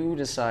you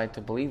decide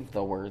to believe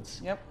the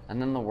words,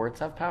 and then the words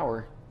have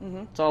power.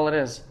 Mm-hmm. That's all it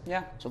is.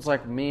 Yeah. So it's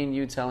like me and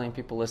you telling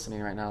people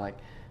listening right now, like,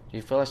 do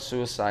you feel like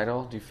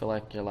suicidal? Do you feel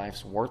like your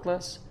life's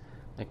worthless?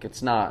 Like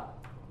it's not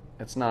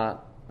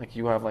like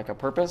you have like a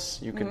purpose.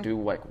 You could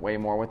do like way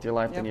more with your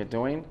life than you're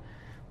doing.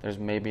 There's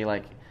maybe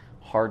like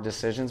hard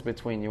decisions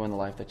between you and the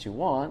life that you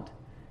want.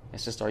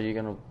 It's just, are you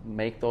going to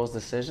make those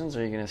decisions, or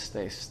are you going to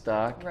stay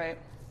stuck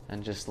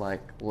and just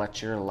like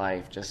let your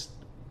life just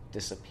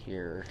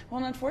disappear? Well,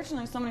 and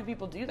unfortunately, so many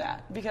people do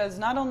that, because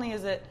not only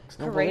is it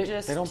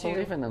courageous, they don't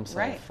believe in themselves.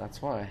 Right. That's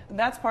why.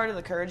 That's part of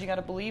the courage. You got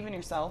to believe in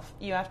yourself.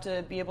 You have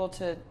to be able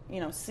to,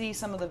 see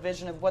some of the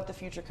vision of what the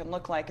future can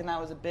look like, and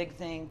that was a big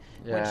thing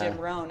with Jim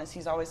Rohn, as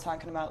he's always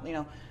talking about,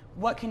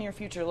 what can your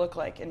future look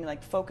like, and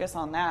like focus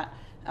on that.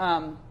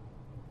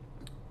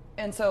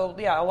 And so,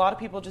 a lot of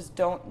people just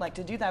don't like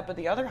to do that. But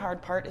the other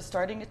hard part is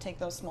starting to take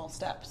those small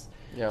steps.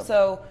 Yep.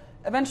 So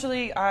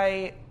eventually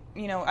I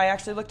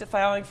actually looked at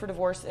filing for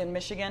divorce in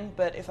Michigan.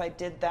 But if I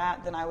did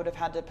that, then I would have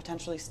had to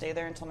potentially stay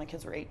there until my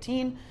kids were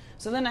 18.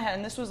 So then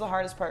and this was the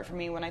hardest part for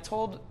me. When I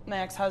told my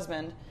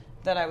ex-husband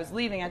that I was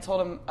leaving, I told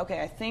him,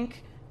 okay, I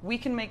think we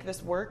can make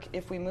this work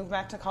if we move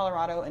back to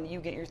Colorado and you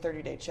get your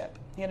 30-day chip.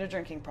 He had a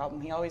drinking problem.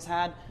 He always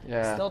had.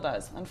 Yeah. Still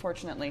does,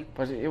 unfortunately.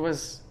 But it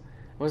was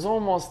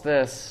almost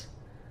this.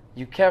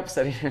 You kept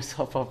setting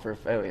yourself up for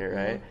failure,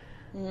 right?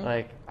 Mm-hmm.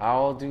 Like,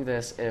 I'll do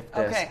this if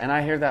this. Okay. And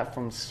I hear that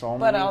from so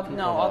many people. But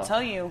I'll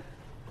tell you,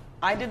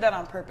 I did that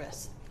on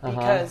purpose.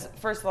 Because,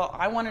 first of all,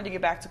 I wanted to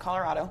get back to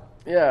Colorado.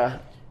 Yeah.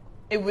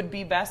 It would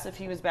be best if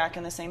he was back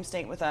in the same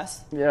state with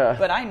us. Yeah.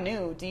 But I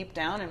knew deep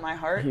down in my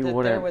heart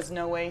that there was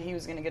no way he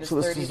was going to get his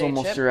 30-day chip. So this was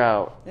almost your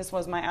out. This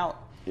was my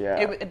out.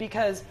 Yeah.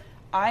 Because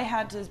I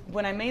had to,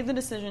 when I made the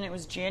decision, it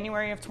was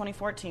January of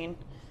 2014.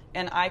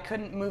 and I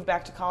couldn't move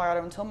back to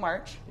Colorado until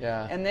March.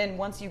 Yeah. And then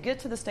once you get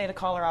to the state of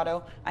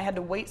Colorado, I had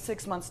to wait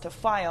 6 months to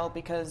file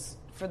because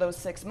for those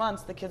 6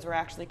 months, the kids were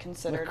actually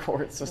considered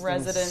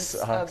residents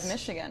of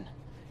Michigan.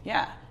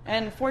 Yeah.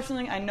 And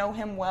fortunately, I know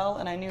him well,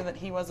 and I knew that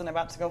he wasn't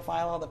about to go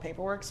file all the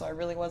paperwork, so I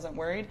really wasn't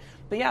worried.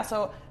 But yeah,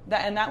 so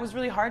that was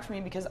really hard for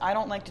me because I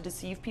don't like to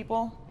deceive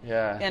people.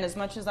 Yeah. And as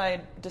much as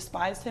I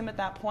despised him at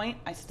that point,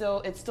 it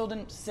still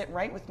didn't sit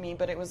right with me,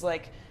 but it was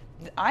like,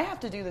 I have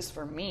to do this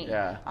for me.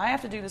 Yeah. I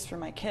have to do this for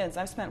my kids.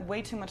 I've spent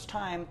way too much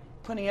time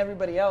putting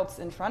everybody else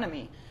in front of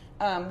me.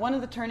 One of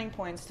the turning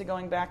points to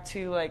going back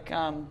to like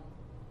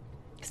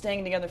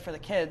staying together for the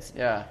kids.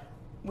 Yeah.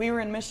 We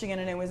were in Michigan,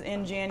 and it was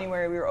in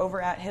January. We were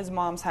over at his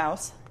mom's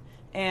house,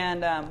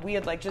 and we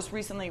had like just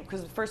recently,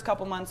 because the first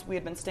couple months we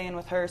had been staying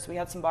with her, so we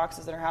had some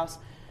boxes at her house.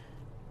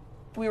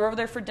 We were over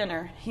there for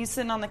dinner. He's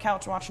sitting on the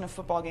couch watching a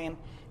football game.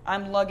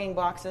 I'm lugging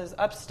boxes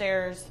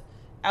upstairs,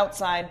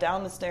 outside,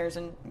 down the stairs.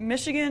 And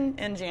Michigan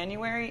in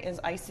January is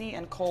icy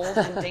and cold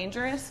and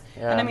dangerous.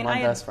 Yeah, and I mean,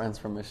 my best friend's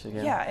from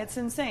Michigan. Yeah, it's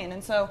insane.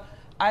 And so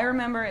I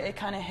remember it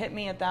kind of hit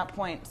me at that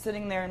point,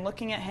 sitting there and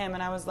looking at him,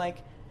 and I was like,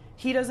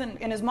 he doesn't,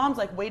 and his mom's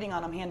like waiting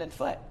on him hand and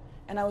foot.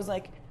 And I was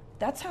like,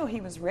 that's how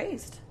he was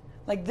raised.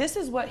 Like, this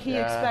is what he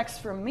expects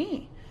from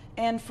me.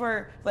 And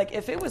for, like,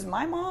 if it was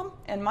my mom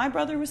and my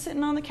brother was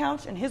sitting on the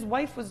couch and his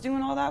wife was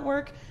doing all that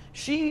work,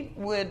 she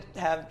would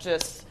have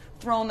just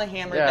thrown the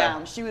hammer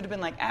down. She would have been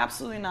like,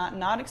 absolutely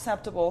not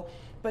acceptable.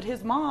 But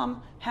his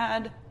mom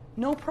had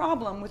no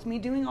problem with me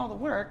doing all the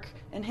work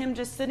and him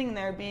just sitting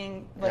there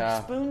being,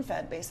 like,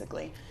 spoon-fed,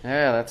 basically.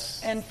 Yeah,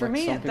 that's... And for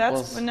me,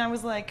 that's when I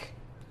was like,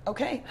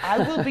 okay, I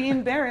will be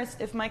embarrassed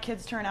if my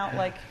kids turn out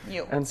like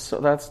you. And so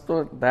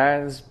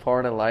that is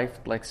part of life.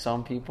 Like,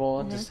 some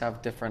people just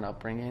have different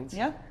upbringings.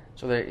 Yeah.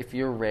 So that if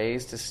you're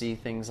raised to see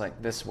things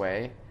like this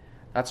way,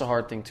 that's a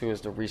hard thing too,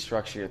 is to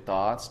restructure your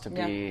thoughts to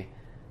be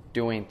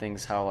doing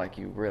things how like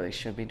you really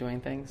should be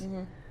doing things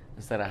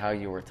instead of how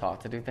you were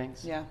taught to do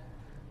things. Yeah.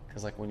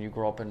 Because like when you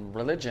grow up in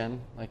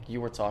religion, like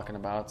you were talking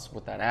about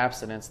with that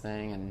abstinence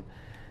thing, and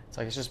it's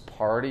like it's just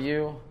part of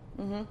you.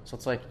 So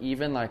it's like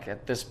even like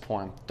at this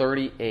point, I'm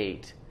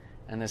 38,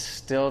 and there's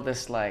still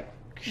this like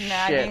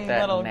nagging shit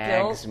that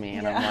nags guilt. me,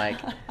 and I'm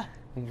like,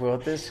 will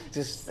this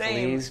just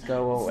please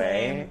go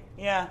away?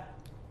 Yeah,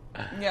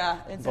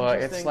 it's but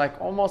interesting. it's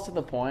like almost to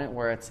the point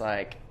where it's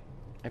like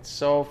it's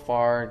so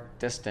far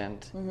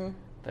distant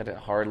that it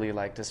hardly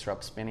like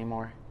disrupts me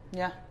anymore.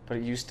 Yeah. But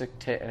it used to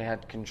it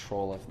had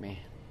control of me.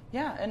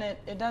 Yeah, and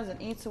it does.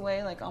 It eats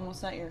away like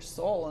almost at your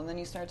soul, and then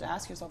you start to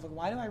ask yourself, like,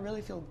 why do I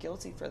really feel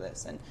guilty for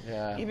this? And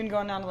even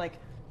going down to like,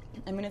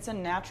 I mean, it's a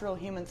natural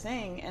human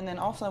thing. And then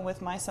also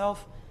with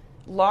myself,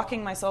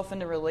 locking myself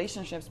into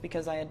relationships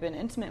because I had been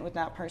intimate with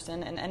that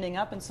person and ending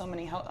up in so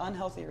many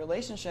unhealthy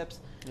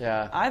relationships.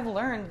 Yeah, I've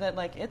learned that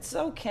like it's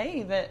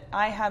okay that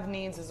I have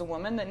needs as a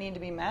woman that need to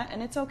be met,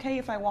 and it's okay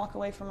if I walk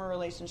away from a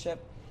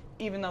relationship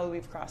even though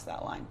we've crossed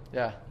that line.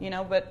 Yeah. You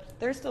know, but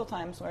there's still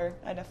times where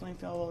I definitely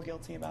feel a little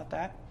guilty about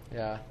that.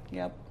 Yeah.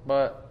 Yep.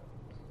 But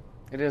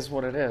it is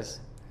what it is.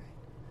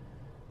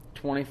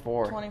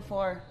 24.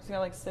 So we got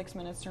like 6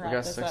 minutes to wrap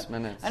this up. We got 6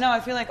 minutes. I know,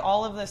 I feel like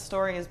all of this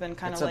story has been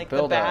kind of like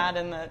the bad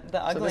and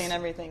the ugly and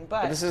everything.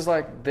 But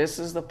this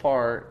is the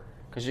part,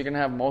 because you're going to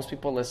have most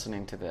people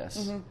listening to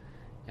this.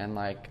 And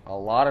like a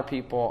lot of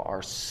people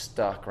are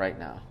stuck right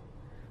now.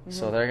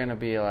 So they're going to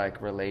be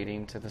like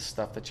relating to the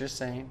stuff that you're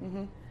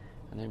saying.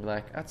 And they'd be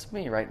like, that's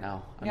me right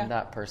now. I'm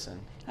that person.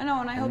 I know,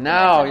 and I hope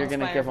now you're going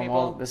to give them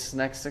all this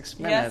next 6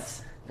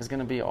 minutes is going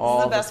to be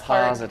all the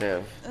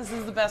positive. This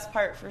is the best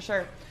part for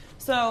sure.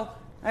 So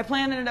my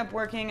plan ended up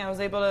working. I was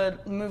able to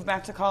move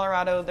back to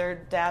Colorado. Their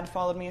dad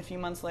followed me a few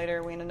months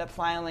later. We ended up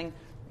filing.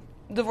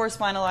 Divorce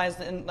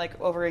finalized in like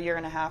over a year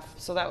and a half.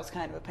 So that was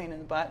kind of a pain in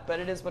the butt, but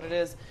it is what it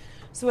is.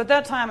 So at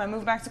that time, I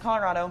moved back to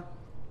Colorado.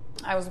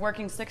 I was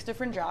working 6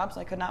 different jobs.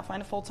 I could not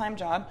find a full-time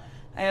job.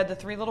 I had the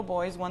 3 little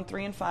boys, 1,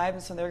 3, and 5,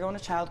 and so they were going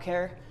to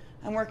childcare.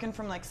 I'm working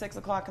from like 6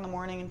 o'clock in the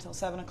morning until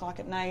 7 o'clock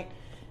at night.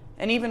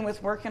 And even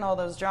with working all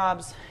those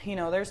jobs, you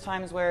know, there's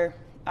times where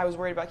I was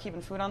worried about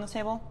keeping food on the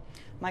table.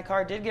 My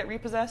car did get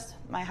repossessed.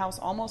 My house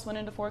almost went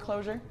into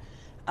foreclosure.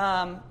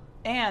 But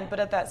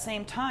at that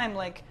same time,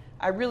 like,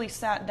 I really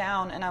sat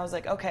down and I was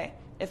like, okay,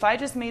 if I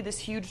just made this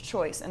huge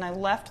choice and I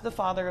left the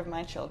father of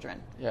my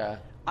children,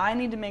 I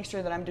need to make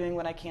sure that I'm doing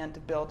what I can to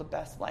build the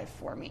best life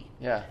for me.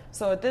 Yeah.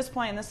 So at this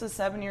point, and this is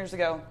 7 years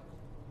ago,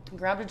 I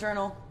grabbed a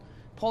journal,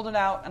 pulled it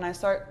out, and I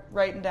start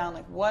writing down,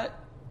 like, what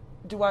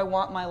do I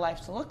want my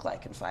life to look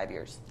like in 5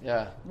 years?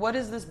 Yeah. What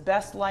does this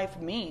best life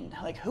mean?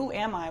 Like, who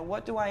am I?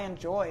 What do I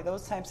enjoy?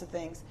 Those types of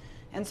things.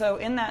 And so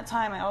in that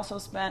time, I also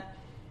spent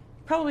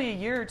probably a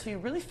year or two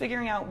really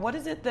figuring out what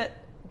is it that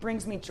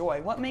brings me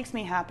joy? What makes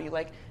me happy?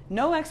 Like,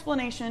 no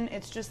explanation.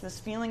 It's just this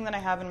feeling that I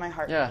have in my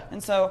heart. Yeah.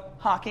 And so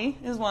hockey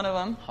is one of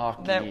them.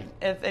 Hockey. That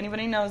if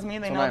anybody knows me,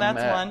 they know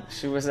that's one.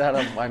 She was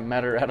I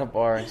met her at a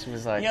bar, and she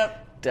was like,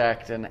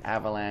 decked an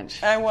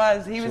Avalanche. I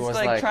was. He was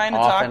like trying to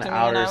talk to me,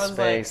 and I was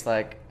space,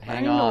 like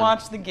hang on. I need to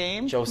watch the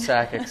game. Joe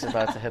Sakic's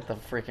about to hit the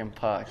freaking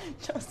puck.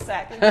 Joe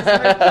Sakic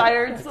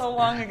retired so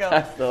long ago.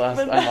 That's the last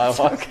time I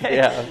watched. Okay.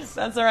 Yeah.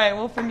 That's all right.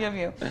 We'll forgive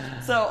you.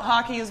 So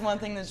hockey is one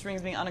thing that just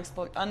brings me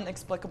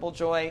inexplicable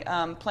joy.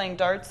 Playing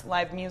darts,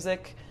 live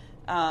music,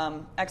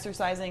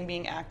 exercising,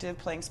 being active,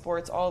 playing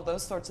sports, all of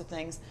those sorts of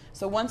things.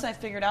 So once I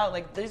figured out,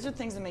 like, these are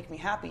things that make me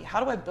happy.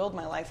 How do I build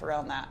my life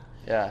around that?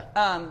 Yeah.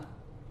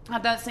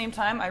 At that same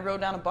time, I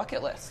wrote down a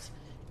bucket list.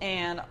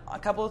 And a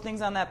couple of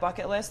things on that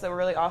bucket list that were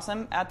really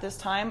awesome. At this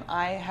time,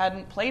 I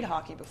hadn't played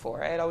hockey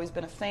before. I had always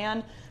been a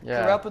fan, grew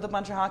up with a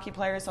bunch of hockey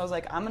players, so I was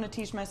like, I'm going to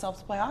teach myself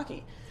to play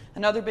hockey.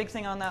 Another big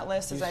thing on that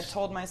list is I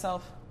told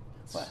myself...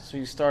 What? So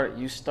you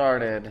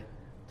started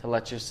to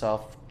let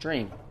yourself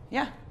dream.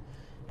 Yeah.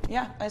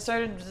 I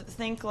started to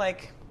think,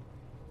 like,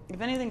 if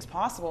anything's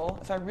possible,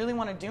 if I really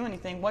want to do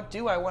anything, what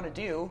do I want to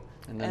do?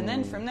 And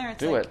then from there,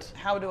 it's like,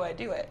 how do I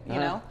do it, you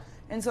know?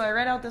 And so I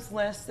read out this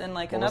list, and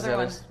like another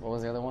one... What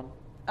was the other one?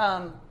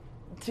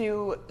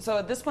 So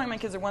at this point, my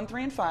kids are 1,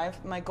 3, and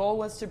 5. My goal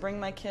was to bring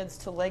my kids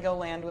to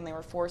Legoland when they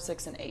were 4,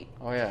 6, and 8.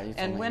 Oh yeah, you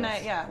told me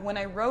this. When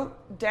I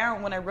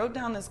wrote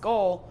down this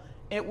goal,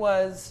 it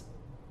was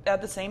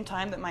at the same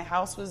time that my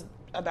house was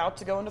about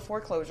to go into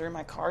foreclosure.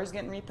 My car's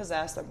getting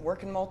repossessed. I'm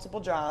working multiple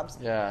jobs.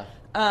 Yeah.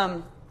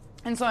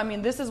 And so, I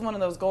mean, this is one of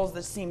those goals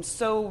that seems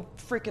so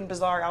freaking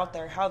bizarre out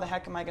there. How the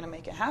heck am I going to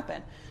make it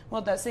happen? Well,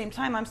 at that same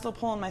time, I'm still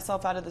pulling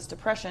myself out of this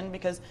depression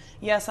because,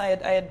 yes, I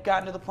had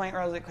gotten to the point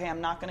where I was like, okay, I'm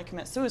not going to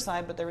commit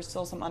suicide, but there was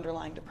still some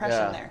underlying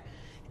depression there.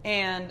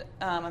 And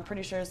I'm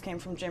pretty sure this came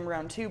from Jim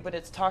Rohn too, but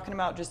it's talking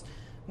about just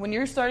when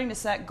you're starting to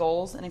set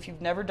goals, and if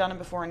you've never done it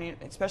before, and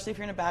especially if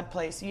you're in a bad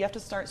place, you have to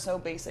start so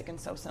basic and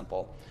so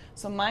simple.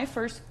 So my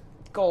first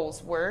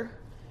goals were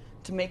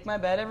to make my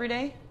bed every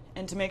day,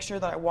 and to make sure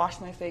that I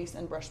wash my face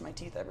and brush my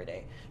teeth every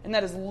day. And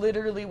that is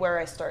literally where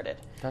I started.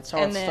 That's how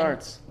it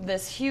starts.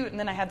 And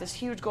then I had this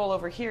huge goal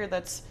over here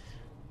that's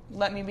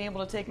let me be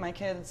able to take my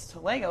kids to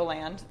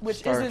Legoland, which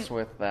starts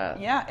with that.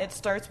 Yeah, it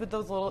starts with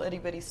those little itty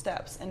bitty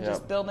steps and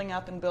just building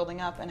up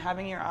and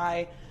having your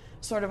eye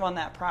sort of on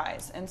that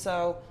prize. And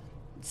so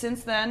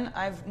since then,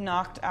 I've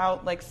knocked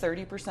out like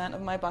 30%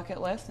 of my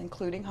bucket list,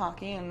 including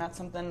hockey, and that's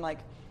something like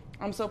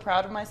I'm so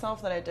proud of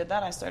myself that I did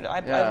that.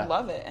 I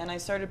love it. And I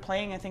started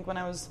playing, I think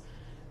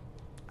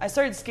I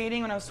started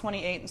skating when I was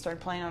 28 and started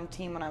playing on a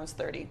team when I was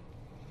 30.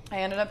 I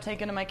ended up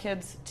taking my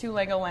kids to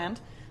Legoland.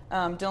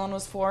 Dylan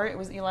was 4. It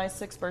was Eli's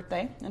 6th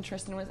birthday, and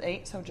Tristan was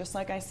 8. So just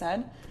like I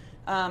said,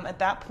 at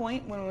that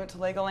point when we went to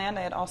Legoland,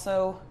 I had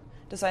also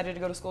decided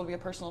to go to school to be a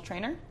personal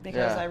trainer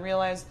because I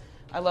realized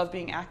I love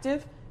being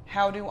active.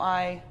 How do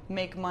I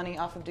make money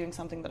off of doing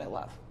something that I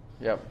love?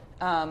 Yep.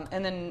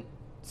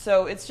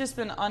 So it's just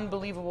been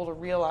unbelievable to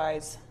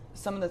realize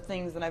some of the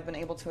things that I've been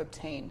able to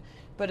obtain.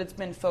 But it's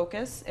been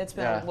focus. It's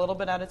been a little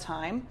bit at a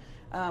time.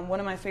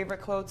 One of my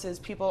favorite quotes is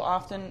people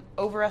often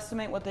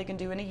overestimate what they can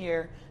do in a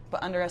year,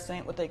 but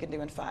underestimate what they can do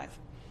in 5.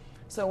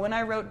 So when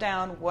I wrote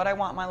down what I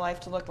want my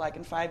life to look like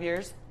in 5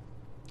 years,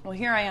 well,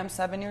 here I am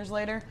 7 years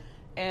later,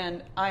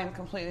 and I am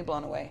completely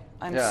blown away.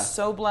 I'm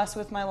so blessed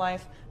with my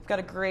life. I've got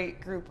a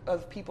great group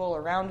of people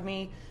around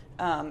me.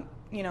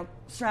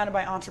 Surrounded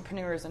by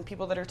entrepreneurs and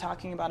people that are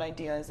talking about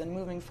ideas and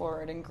moving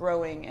forward and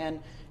growing and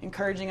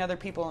encouraging other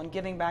people and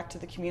giving back to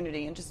the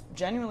community and just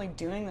genuinely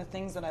doing the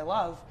things that I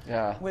love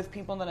with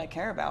people that I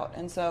care about.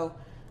 And so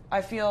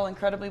I feel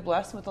incredibly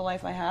blessed with the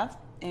life I have,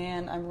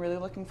 and I'm really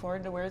looking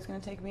forward to where it's going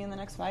to take me in the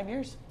next 5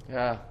 years.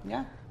 Yeah.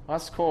 Well,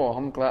 that's cool.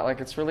 I'm glad.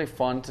 Like, it's really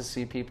fun to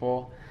see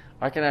people.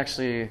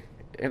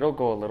 It'll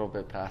go a little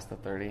bit past the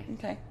 30.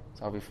 Okay.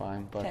 So I'll be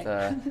fine.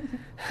 But,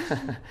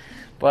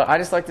 but I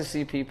just like to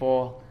see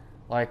people,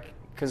 like,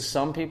 because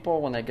some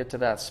people, when they get to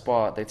that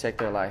spot, they take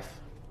their life.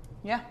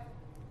 Yeah.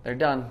 They're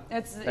done.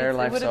 Their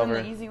life's over. It would have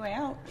been the easy way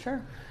out,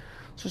 sure.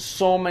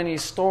 So many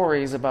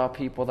stories about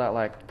people that,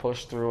 like,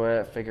 push through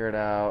it, figure it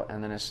out,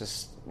 and then it's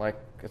just, like,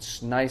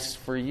 it's nice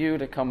for you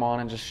to come on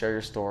and just share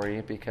your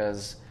story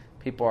because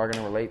people are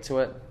going to relate to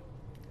it.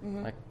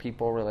 Mm-hmm. Like,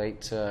 people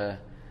relate to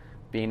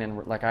being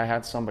in, like, I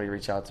had somebody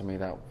reach out to me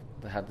that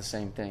had the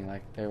same thing,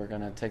 like, they were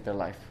going to take their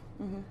life.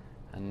 Mm-hmm.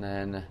 And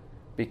then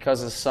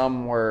because of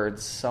some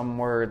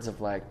words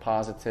of, like,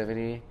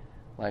 positivity,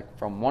 like,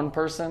 from one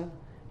person,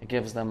 it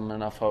gives them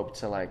enough hope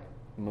to, like,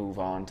 move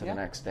on to the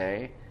next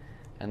day.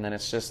 And then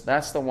it's just,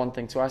 that's the one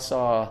thing too. I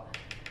saw,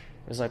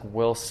 it was like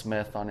Will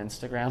Smith on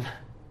Instagram.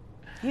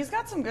 He's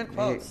got some good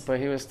quotes. But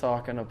he was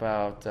talking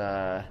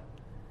about,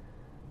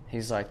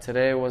 he's like,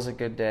 today was a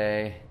good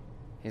day.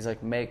 He's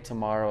like, make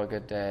tomorrow a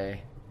good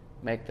day.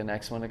 Make the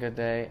next one a good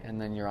day. And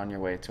then you're on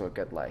your way to a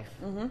good life.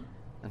 Mm-hmm.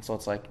 And so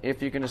it's like,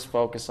 if you can just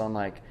focus on,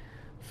 like,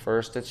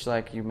 first it's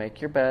like you make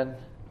your bed.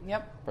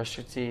 Yep. Brush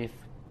your teeth.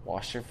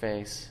 Wash your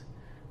face.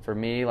 For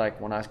me,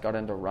 like, when I got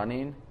into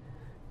running,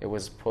 it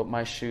was put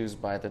my shoes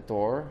by the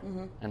door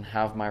and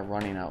have my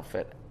running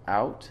outfit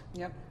out.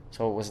 Yep.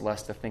 So it was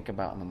less to think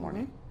about in the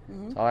morning.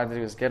 Mm-hmm. So all I had to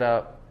do was get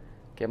up,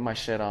 get my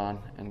shit on,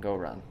 and go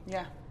run.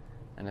 Yeah.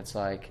 And it's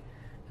like,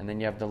 And then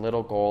you have the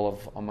little goal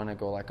of, I'm going to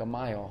go like a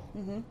mile.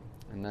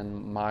 And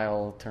then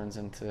mile turns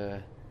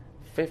into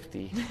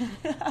 50.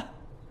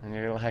 And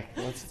you're like,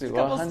 let's do 100.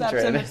 A couple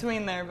steps in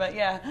between there, but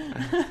yeah.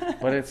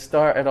 But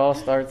it all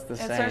starts the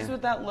same. It starts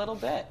with that little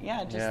bit.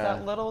 Yeah, just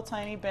that little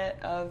tiny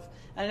bit of,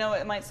 I know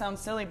it might sound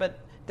silly, but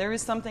there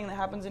is something that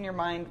happens in your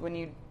mind when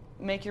you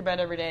make your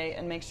bed every day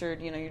and make sure,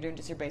 you're doing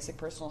just your basic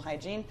personal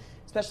hygiene,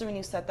 especially when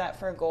you set that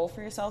for a goal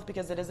for yourself,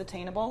 because it is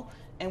attainable.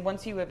 And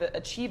once you have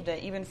achieved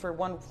it, even for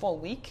one full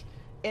week,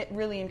 it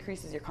really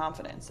increases your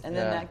confidence. And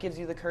then that gives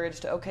you the courage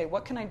to, okay,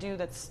 what can I do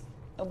that's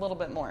a little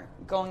bit more?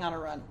 Going on a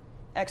run,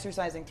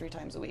 exercising 3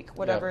 times a week,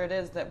 whatever it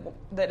is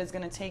that is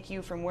going to take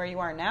you from where you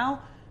are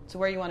now to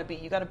where you want to be.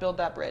 You got to build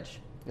that bridge.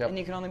 And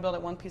you can only build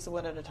it one piece of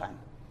wood at a time.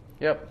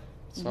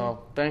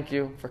 So thank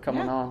you for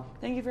coming on.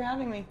 Thank you for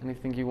having me.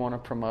 Anything you want to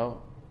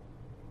promote?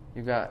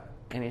 You got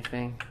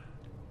anything?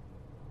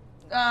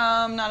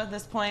 Not at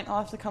this point. I'll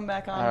have to come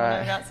back on when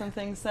I've got some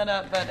things set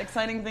up, but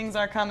exciting things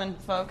are coming,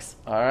 folks.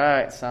 All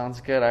right.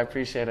 Sounds good. I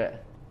appreciate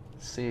it.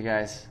 See you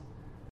guys.